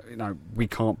section, that we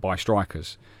can't buy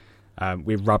strikers.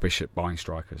 We're rubbish at buying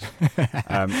strikers.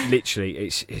 Literally,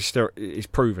 it's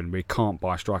proven we can't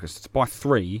buy strikers. To buy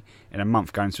 3 in a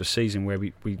month going into a season where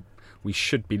we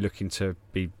should be looking to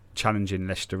be challenging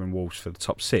Leicester and Wolves for the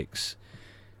top 6,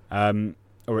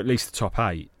 or at least the top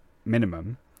 8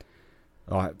 minimum.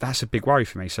 That's a big worry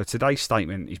for me. So today's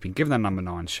statement, he's been given a number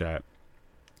 9 shirt.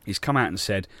 He's come out and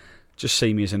said, "Just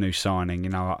see me as a new signing.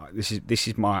 This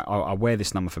is my. I wear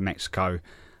this number for Mexico.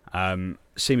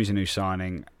 See me as a new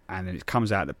signing." And then it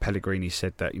comes out that Pellegrini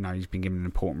said that he's been given an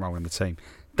important role in the team.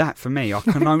 That for me, I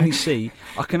can only see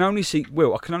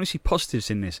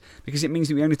positives in this, because it means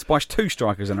that we only need to buy 2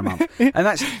 strikers in a month, and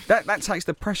that takes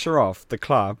the pressure off the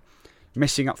club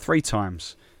messing up 3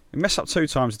 times. We mess up 2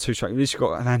 times with 2 strikers. At least you've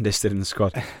got Hernandez still in the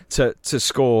squad to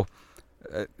score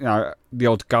the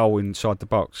odd goal inside the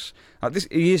box.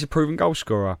 He is a proven goal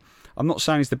scorer. I'm not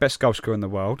saying he's the best goal scorer in the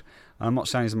world. I'm not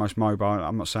saying he's the most mobile.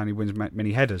 I'm not saying he wins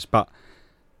many headers, but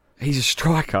he's a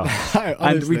striker,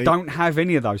 and we don't have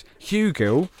any of those.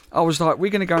 Hugill, I was like, we're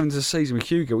going to go into the season with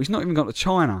Hugill. He's not even gone to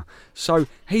China, so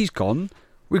he's gone.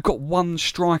 We've got 1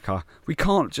 striker. We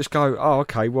can't just go, oh,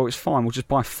 okay, well, it's fine. We'll just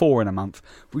buy 4 in a month.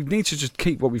 We need to just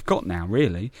keep what we've got now,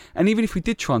 really. And even if we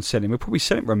did try and sell him, we'd probably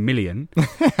sell him for $1 million,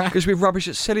 because we're rubbish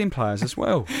at selling players as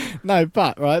well. No,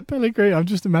 but, right, Pellegrini, I'm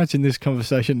just imagining this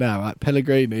conversation now, right?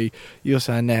 Pellegrini, you're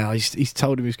saying now, he's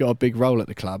told him he's got a big role at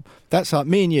the club. That's like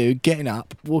me and you getting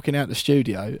up, walking out the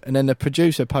studio, and then the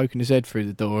producer poking his head through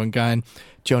the door and going,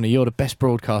 "Johnny, you're the best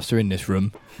broadcaster in this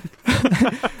room."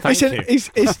 Thank you.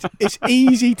 It's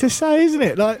easy to say, isn't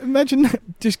it? Like, imagine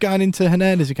just going into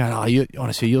Hernandez and going,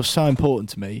 honestly, you're so important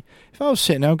to me. If I was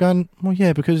sitting there going, well,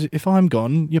 yeah, because if I'm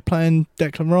gone, you're playing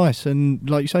Declan Rice and,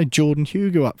 like you say, Jordan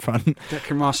Hugo up front.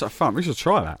 Declan Rice up front. We should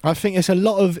try that. I think it's a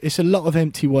lot of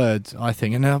empty words, I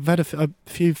think. And I've had a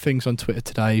few things on Twitter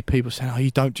today, people saying,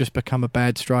 you don't just become a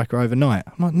bad striker overnight.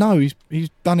 I'm like, no, he's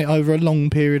done it over a long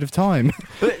period of time.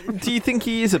 But do you think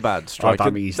he is a bad striker? I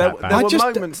don't think he's that bad. There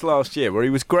were moments last year where he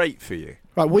was great for you.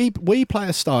 Right, we play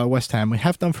a style, West Ham, we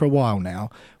have done for a while now,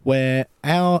 where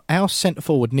our centre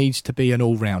forward needs to be an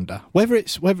all rounder. Whether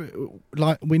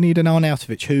like we need an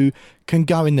Arnautovic who can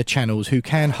go in the channels, who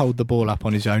can hold the ball up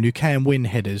on his own, who can win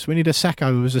headers. We need a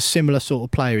Sacco who was a similar sort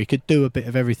of player. He could do a bit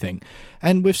of everything.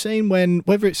 And we've seen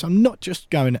whether it's, I'm not just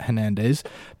going at Hernandez,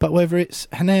 but whether it's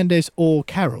Hernandez or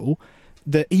Carroll,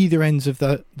 the either ends of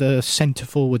the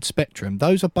centre-forward spectrum,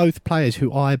 those are both players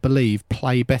who I believe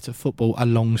play better football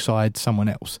alongside someone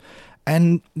else.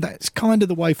 And that's kind of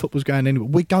the way football's going anyway.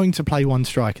 We're going to play 1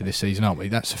 striker this season, aren't we?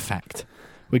 That's a fact.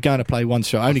 We're going to play 1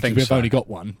 striker, only because we've only got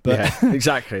 1. But yeah,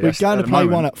 exactly. We're going to play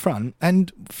 1 up front.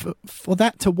 And for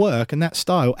that to work and that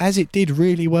style, as it did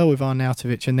really well with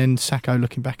Arnautovic and then Sacco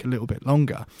looking back a little bit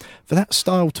longer, for that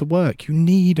style to work, you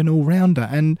need an all-rounder.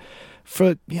 And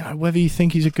for whether you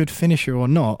think he's a good finisher or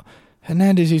not,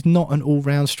 Hernandez is not an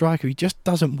all-round striker. He just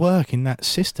doesn't work in that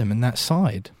system and that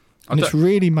side, and it's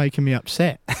really making me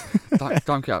upset.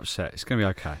 Don't get upset. It's going to be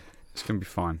okay. It's going to be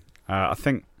fine. I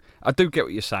think I do get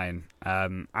what you're saying,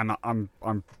 and I'm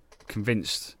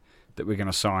convinced that we're going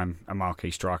to sign a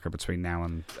marquee striker between now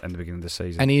and the beginning of the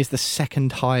season. And he is the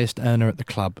 2nd highest earner at the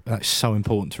club. That's so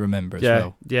important to remember as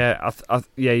well. Yeah,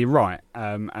 you're right.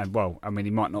 And well, I mean,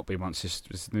 he might not be once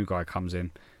this new guy comes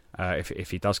in,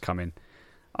 if he does come in.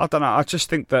 I don't know. I just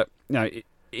think that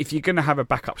if you're going to have a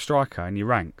backup striker in your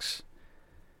ranks,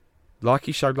 like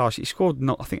he showed last year, he scored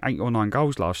I think 8 or 9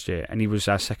 goals last year, and he was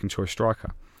our 2nd choice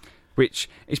striker, which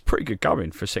is pretty good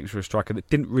going for a 2nd choice striker that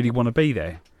didn't really want to be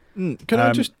there.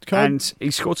 And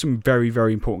he scored some very,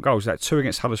 very important goals. That 2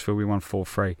 against Huddersfield, we won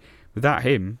 4-3. Without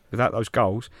him, without those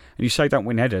goals, and you say don't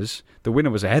win headers, the winner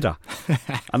was a header.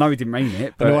 I know he didn't mean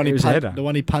it, but it was a header. The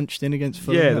one he punched in against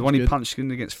Fulham. Yeah, the one he punched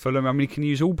in against Fulham. I mean, he can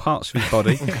use all parts of his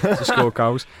body to score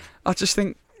goals. I just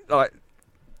think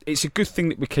it's a good thing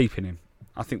that we're keeping him.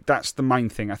 I think that's the main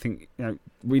thing. I think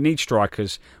we need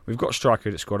strikers. We've got a striker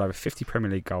that scored over 50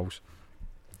 Premier League goals.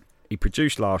 He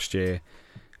produced last year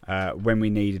when we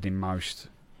needed him most.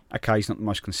 Okay, he's not the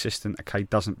most consistent. Okay,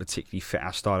 doesn't particularly fit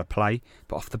our style of play.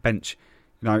 But off the bench,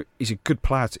 he's a good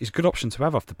player. He's a good option to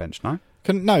have off the bench, no?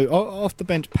 Off the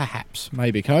bench, perhaps,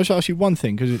 maybe. Can I just ask you one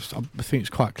thing? Because I think it's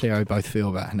quite clear how we both feel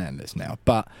about Hernandez now.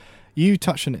 But you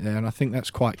touched on it there, and I think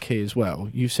that's quite key as well.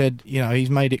 You said, he's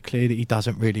made it clear that he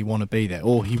doesn't really want to be there,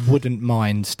 or he wouldn't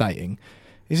mind staying.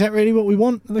 Is that really what we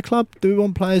want at the club? Do we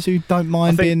want players who don't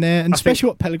mind being there? And especially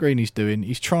what Pellegrini's doing,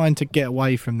 he's trying to get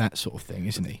away from that sort of thing,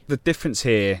 isn't he? The difference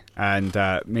here, and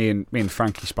me and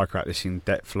Frankie spoke about this in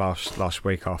depth last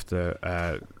week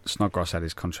after Snodgrass had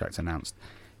his contract announced,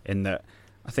 in that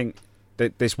I think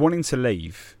that there's wanting to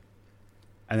leave,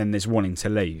 and then there's wanting to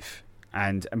leave,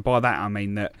 and by that I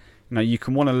mean that you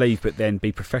can want to leave, but then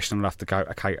be professional enough to go,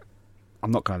 okay,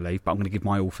 I'm not going to leave, but I'm going to give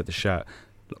my all for the shirt.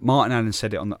 Martin Allen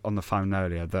said it on the phone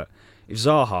earlier that if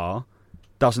Zaha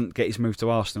doesn't get his move to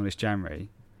Arsenal this January,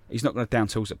 he's not going to down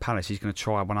tools at Palace. He's going to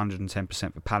try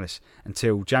 110% for Palace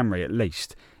until January at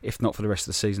least, if not for the rest of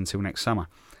the season until next summer.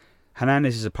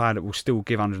 Hernandez is a player that will still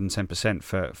give 110%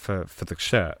 for the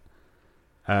shirt.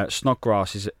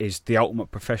 Snodgrass is the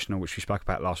ultimate professional, which we spoke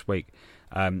about last week.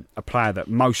 A player that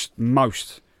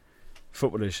most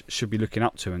footballers should be looking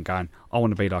up to and going, I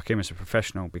want to be like him as a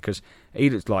professional, because he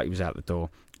looked like he was out the door.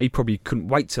 He probably couldn't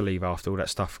wait to leave after all that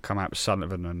stuff come out with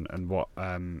Sullivan and what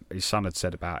his son had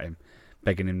said about him,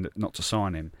 begging him not to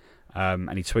sign him,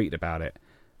 and he tweeted about it.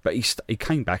 But he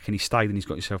came back and he stayed, and he's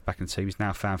got himself back in the team. He's now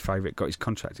a fan favourite, got his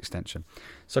contract extension.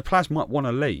 So players might want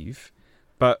to leave,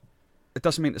 but it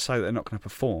doesn't mean to say that they're not going to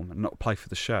perform and not play for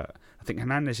the shirt. I think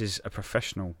Hernandez is a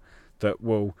professional that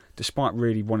will, despite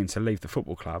really wanting to leave the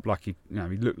football club, like he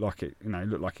looked like it, he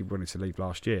looked like he wanted to leave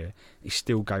last year, he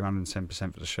still gave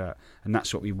 110% for the shirt, and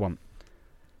that's what we want.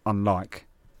 Unlike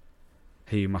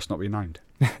he must not be named.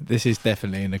 This is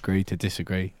definitely an agree to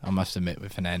disagree, I must admit,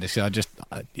 with Hernandez.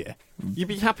 Yeah. You'd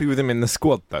be happy with him in the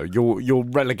squad, though. You're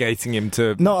relegating him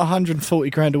to not 140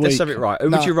 grand a week. Let's have it right.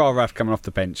 Who would you rather have coming off the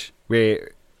bench?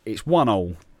 It's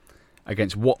 1-1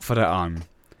 against Watford at home.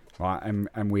 Right,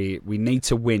 and we need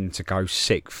to win to go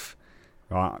 6th.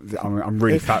 Right, I'm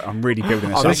really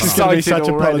building this up. This is going to be such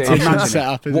a politician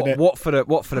setup, isn't it? Watford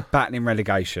are battling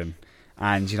relegation,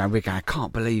 and we're going,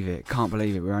 can't believe it.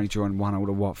 We're only drawing 1-1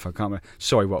 to Watford.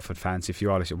 Sorry, Watford fans, if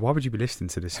you are listening. Why would you be listening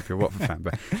to this if you're a Watford fan?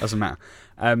 But it doesn't matter.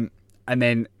 And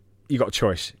then you got a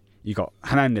choice. You got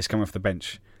Hernandez coming off the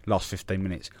bench last 15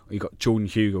 minutes, or you got Jordan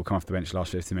Hugill come off the bench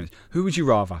last 15 minutes. Who would you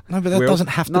rather? No, but that doesn't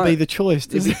have to be the choice,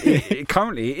 does it?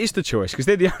 Currently, it is the choice, because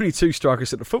they're the only two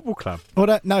strikers at the football club.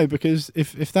 Well, no, because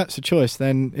if that's a choice,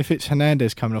 then if it's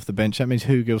Hernandez coming off the bench, that means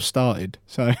Hugill started.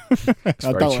 So I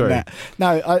don't want that.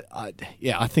 No,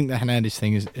 I think the Hernandez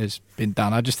thing has been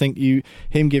done. I just think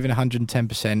him giving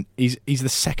 110%. He's the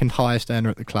second highest earner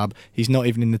at the club. He's not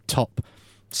even in the top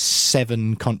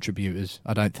 7 contributors,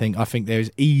 I don't think. I think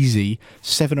there's easy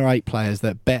 7 or 8 players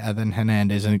that are better than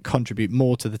Hernandez and contribute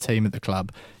more to the team at the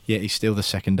club, yet he's still the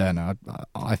second earner.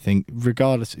 I think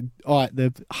regardless,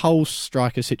 the whole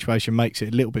striker situation makes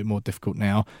it a little bit more difficult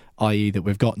now, i.e. that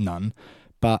we've got none.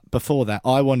 But before that,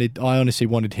 I honestly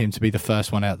wanted him to be the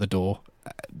first one out the door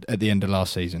at the end of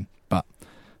last season. But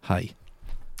hey,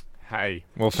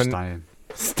 well, staying.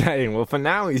 Well, for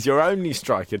now, he's your only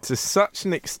striker to such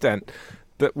an extent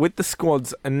that with the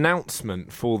squad's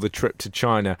announcement for the trip to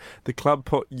China, the club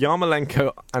put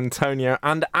Yarmolenko, Antonio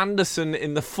and Anderson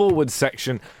in the forward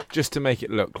section just to make it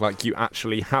look like you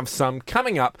actually have some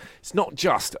coming up. It's not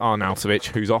just Arnautovic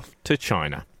who's off to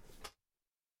China.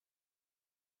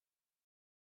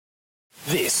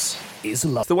 This is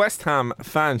Love. The West Ham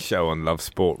fan show on Love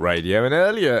Sport Radio, and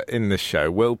earlier in the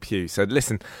show, Will Pugh said,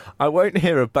 listen, I won't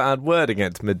hear a bad word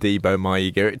against Modibo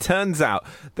Maiga. It turns out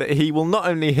that he will not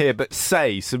only hear but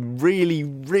say some really,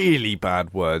 really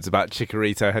bad words about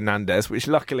Chicharito Hernandez, which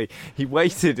luckily he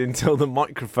waited until the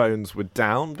microphones were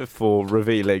down before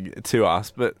revealing to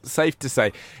us, but safe to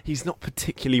say he's not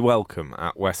particularly welcome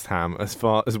at West Ham as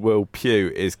far as Will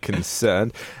Pugh is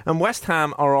concerned. And West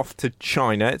Ham are off to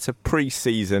China. It's a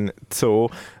pre-season tour.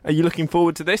 Are you looking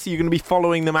forward to this? Are you going to be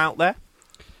following them out there?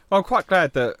 Well, I'm quite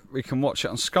glad that we can watch it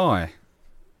on Sky,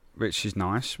 which is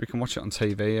nice. We can watch it on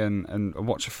TV and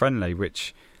watch a friendly,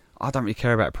 which I don't really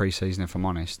care about pre-season, if I'm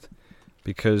honest,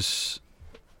 because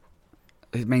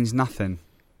it means nothing.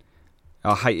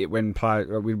 I hate it when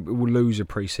we will lose a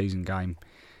pre-season game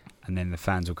and then the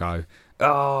fans will go,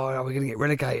 oh, we're going to get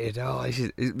relegated. Oh,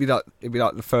 it'd be like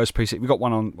the first pre-season. We've got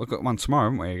one tomorrow,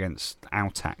 haven't we, against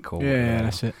Altac?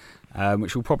 That's it.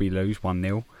 Which we'll probably lose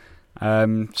 1-0.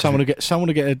 Someone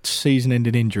will get a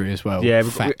season-ending injury as well. Yeah,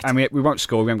 we won't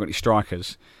score. We haven't got any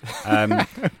strikers. But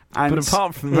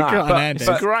apart from that,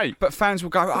 it's great. But fans will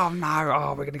go, oh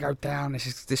no, we're going to go down. This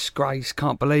is a disgrace.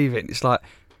 Can't believe it. And it's like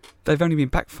they've only been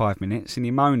back 5 minutes, and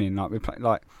you're moaning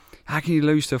how can you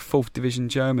lose to a 4th division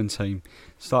German team?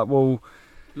 It's like, well,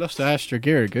 Lost to Astra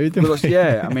Girigou, We lost,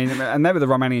 yeah, I mean, and they were the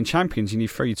Romanian champions, and you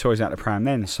threw your toys out the pram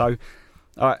then. So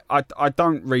I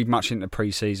don't read much into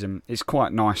pre-season. It's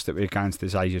quite nice that we're going to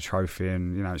this Asia Trophy,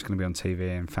 and it's going to be on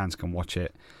TV and fans can watch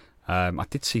it. I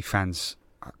did see fans.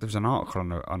 There was an article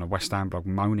on a West Ham blog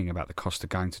moaning about the cost of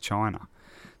going to China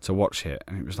to watch it,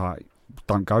 and it was like,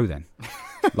 don't go then.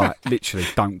 Like, literally,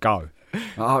 don't go.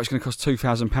 Like, it's going to cost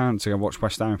 £2,000 to go watch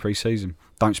West Ham pre-season.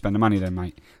 Don't spend the money then,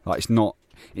 mate. Like,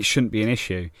 it shouldn't be an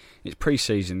issue. It's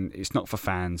pre-season. It's not for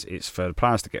fans. It's for the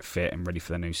players to get fit and ready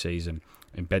for the new season.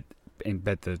 Embed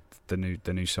the new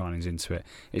signings into it.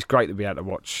 It's great to be able to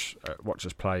watch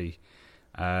us play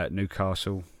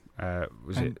Newcastle.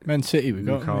 Man City? We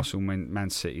got Newcastle, Man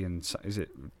City, and is it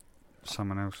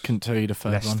someone else? Couldn't tell you the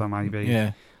third Leicester, one. maybe.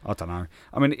 Yeah. I don't know.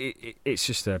 I mean, it's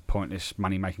just a pointless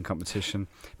money-making competition.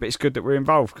 But it's good that we're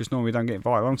involved, because normally we don't get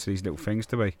invited onto these little things,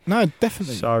 do we? No,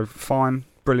 definitely. So, fine,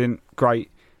 brilliant, great.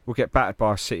 We'll get battered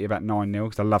by City about 9-0,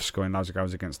 because they love scoring loads of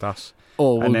goals against us.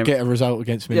 Or we'll get a result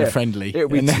against them in a friendly.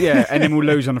 And then we'll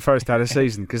lose on the first day of the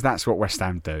season, because that's what West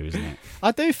Ham do, isn't it?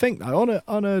 I do think, though,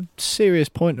 on a serious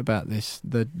point about this,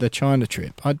 the China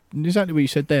trip, exactly what you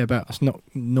said there about us not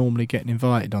normally getting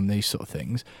invited on these sort of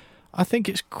things, I think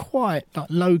it's quite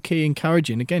low-key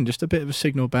encouraging. Again, just a bit of a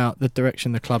signal about the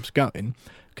direction the club's going.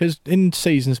 Because in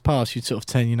seasons past, you'd sort of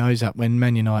turn your nose up when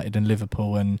Man United and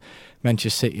Liverpool and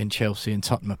Manchester City and Chelsea and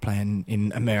Tottenham are playing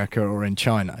in America or in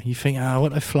China. You think, what are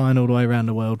they flying all the way around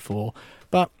the world for?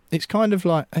 But it's kind of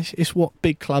like, it's what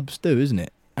big clubs do, isn't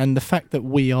it? And the fact that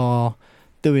we are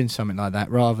doing something like that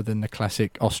rather than the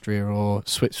classic Austria or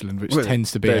Switzerland, which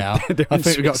tends to be out. I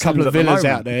think we've got a couple of villas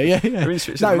out there. Yeah.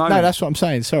 No, that's what I'm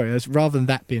saying. Sorry, rather than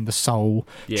that being the sole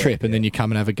trip, and then you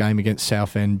come and have a game against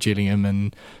Southend, Gillingham,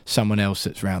 and someone else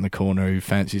that's round the corner who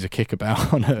fancies a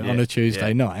kickabout on a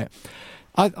Tuesday night.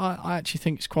 I actually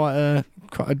think it's quite a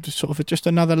sort of just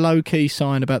another low key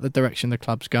sign about the direction the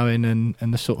club's going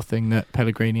and the sort of thing that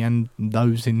Pellegrini and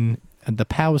those in. And the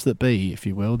powers that be, if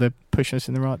you will, they're pushing us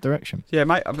in the right direction. Yeah,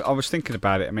 mate, I was thinking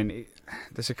about it. I mean,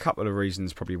 there's a couple of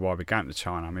reasons probably why we're going to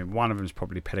China. I mean, one of them is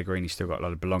probably Pellegrini still got a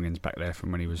lot of belongings back there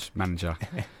from when he was manager.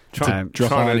 Trying to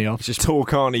talk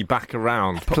Arnie back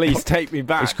around. Please take me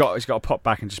back. He's got to pop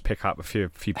back and just pick up a few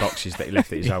boxes that he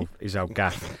left at his old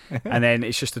gaff, and then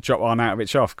it's just to drop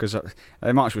Arnautovic off, because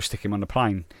they might as well stick him on the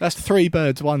plane. That's 3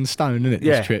 birds, 1 stone, isn't it?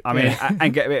 This trip. I mean,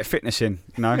 and get a bit of fitness in.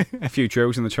 A few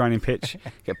drills on the training pitch.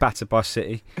 Get battered by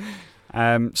City.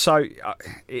 So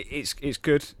it's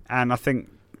good, and I think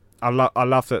I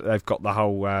love that they've got the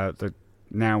whole.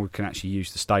 Now we can actually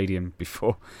use the stadium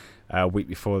before. A week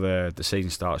before the season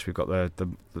starts, we've got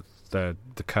the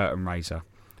curtain raiser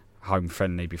home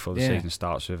friendly before the season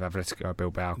starts with Atletico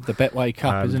Bilbao. The Betway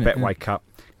Cup, isn't it? The Betway Cup,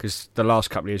 because the last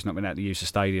couple of years not been able to use the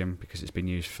stadium because it's been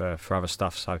used for other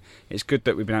stuff. So it's good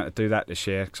that we've been able to do that this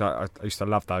year, because I used to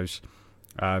love those.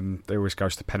 They always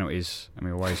goes to penalties and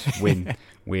we always win,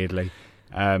 weirdly.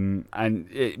 And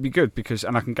it'd be good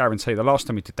and I can guarantee the last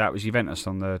time we did that was Juventus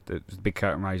on the big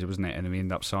curtain raiser, wasn't it? And we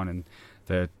ended up signing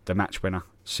the match winner,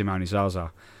 Simone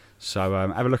Zaza. So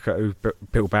have a look at who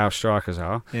Bilbao strikers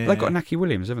are. Yeah. They've got Naki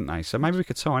Williams, haven't they? So maybe we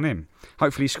could sign him.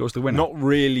 Hopefully he scores the winner. Not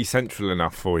really central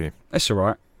enough for you. That's all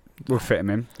right. We'll fit him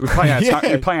in. We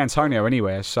play Antonio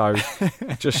anywhere, so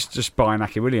just buy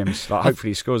Naki Williams.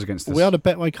 Hopefully he scores against us. We are the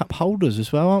Betway Cup holders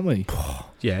as well, aren't we?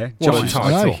 Yeah, Giants.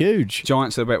 I know, huge.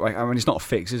 Giants of the Betway. I mean, it's not a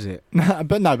fix, is it?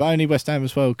 but only West Ham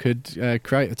as well could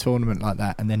create a tournament like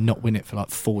that and then not win it for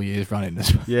 4 years running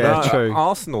as well. Yeah, true.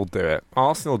 Arsenal do it.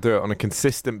 Arsenal do it on a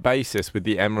consistent basis with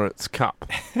the Emirates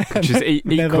Cup, which is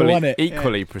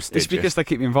equally prestigious. It's because they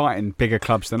keep inviting bigger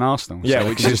clubs than Arsenal. Yeah, so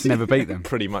we just never beat them.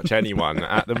 Pretty much anyone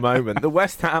at the moment. The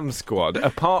West Ham squad,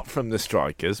 apart from the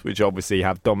strikers, which obviously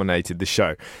have dominated the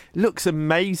show, looks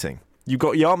amazing. You've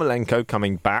got Yarmolenko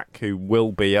coming back, who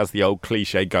will be, as the old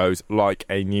cliche goes, like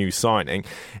a new signing.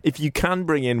 If you can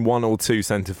bring in 1 or 2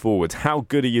 centre forwards, how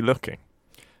good are you looking?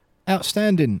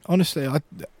 Outstanding, honestly.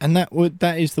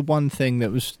 That is the one thing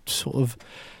that was sort of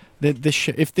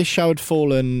if this show had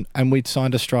fallen and we'd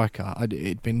signed a striker,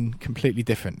 it'd been completely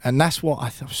different. And that's what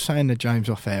I was saying to James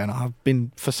off air, and I've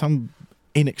been, for some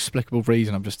inexplicable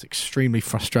reason, I'm just extremely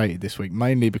frustrated this week,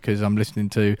 mainly because I'm listening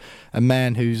to a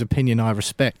man whose opinion I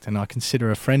respect and I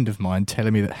consider a friend of mine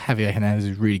telling me that Javier Hernandez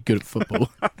is really good at football.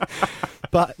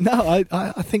 But no,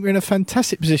 I think we're in a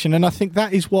fantastic position, and I think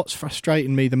that is what's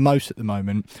frustrating me the most at the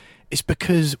moment. It's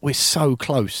because we're so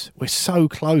close. We're so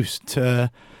close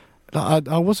to...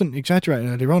 I wasn't exaggerating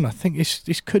earlier on. I think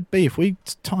this could be, if we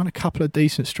sign a couple of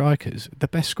decent strikers, the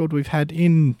best squad we've had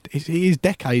in it is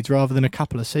decades rather than a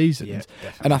couple of seasons.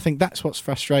 Yeah, and I think that's what's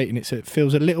frustrating. It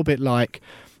feels a little bit like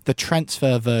the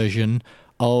transfer version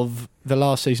of the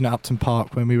last season at Upton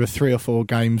Park when we were 3 or 4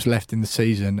 games left in the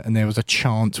season and there was a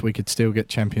chance we could still get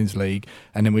Champions League,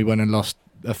 and then we went and lost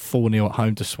a 4-0 at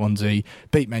home to Swansea,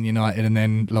 beat Man United and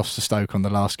then lost to Stoke on the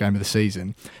last game of the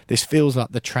season. This feels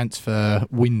like the transfer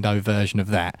window version of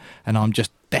that, and I'm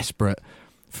just desperate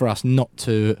for us not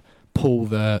to pull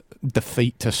the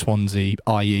defeat to Swansea,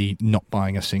 i.e. not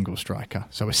buying a single striker.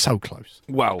 So we're so close.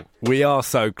 Well, we are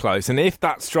so close, and if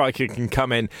that striker can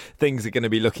come in, things are going to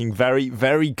be looking very,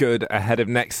 very good ahead of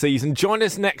next season. Join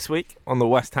us next week on the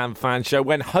West Ham Fan Show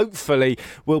when hopefully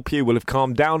Will Pugh will have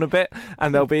calmed down a bit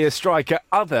and there'll be a striker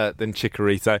other than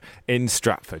Chicharito in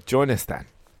Stratford. Join us then.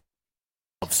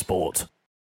 Love Sport.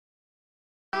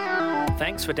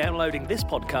 Thanks for downloading this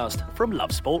podcast from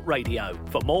Love Sport Radio.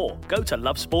 For more, go to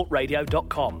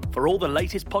lovesportradio.com for all the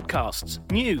latest podcasts,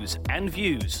 news and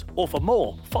views. Or for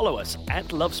more, follow us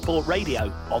at Love Sport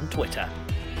Radio on Twitter.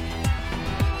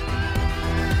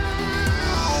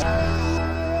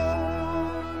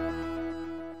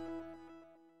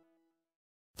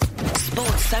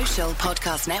 Sports Social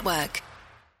Podcast Network.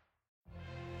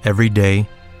 Every day,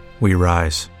 we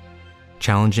rise,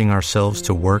 challenging ourselves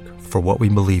to work for what we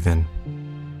believe in.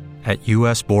 At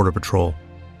U.S. Border Patrol,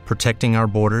 protecting our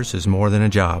borders is more than a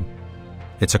job.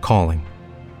 It's a calling.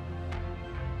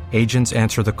 Agents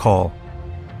answer the call,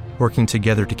 working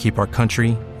together to keep our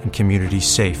country and communities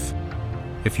safe.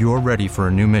 If you're ready for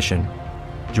a new mission,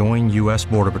 join U.S.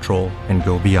 Border Patrol and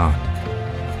go beyond.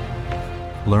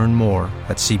 Learn more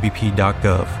at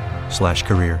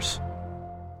cbp.gov/careers.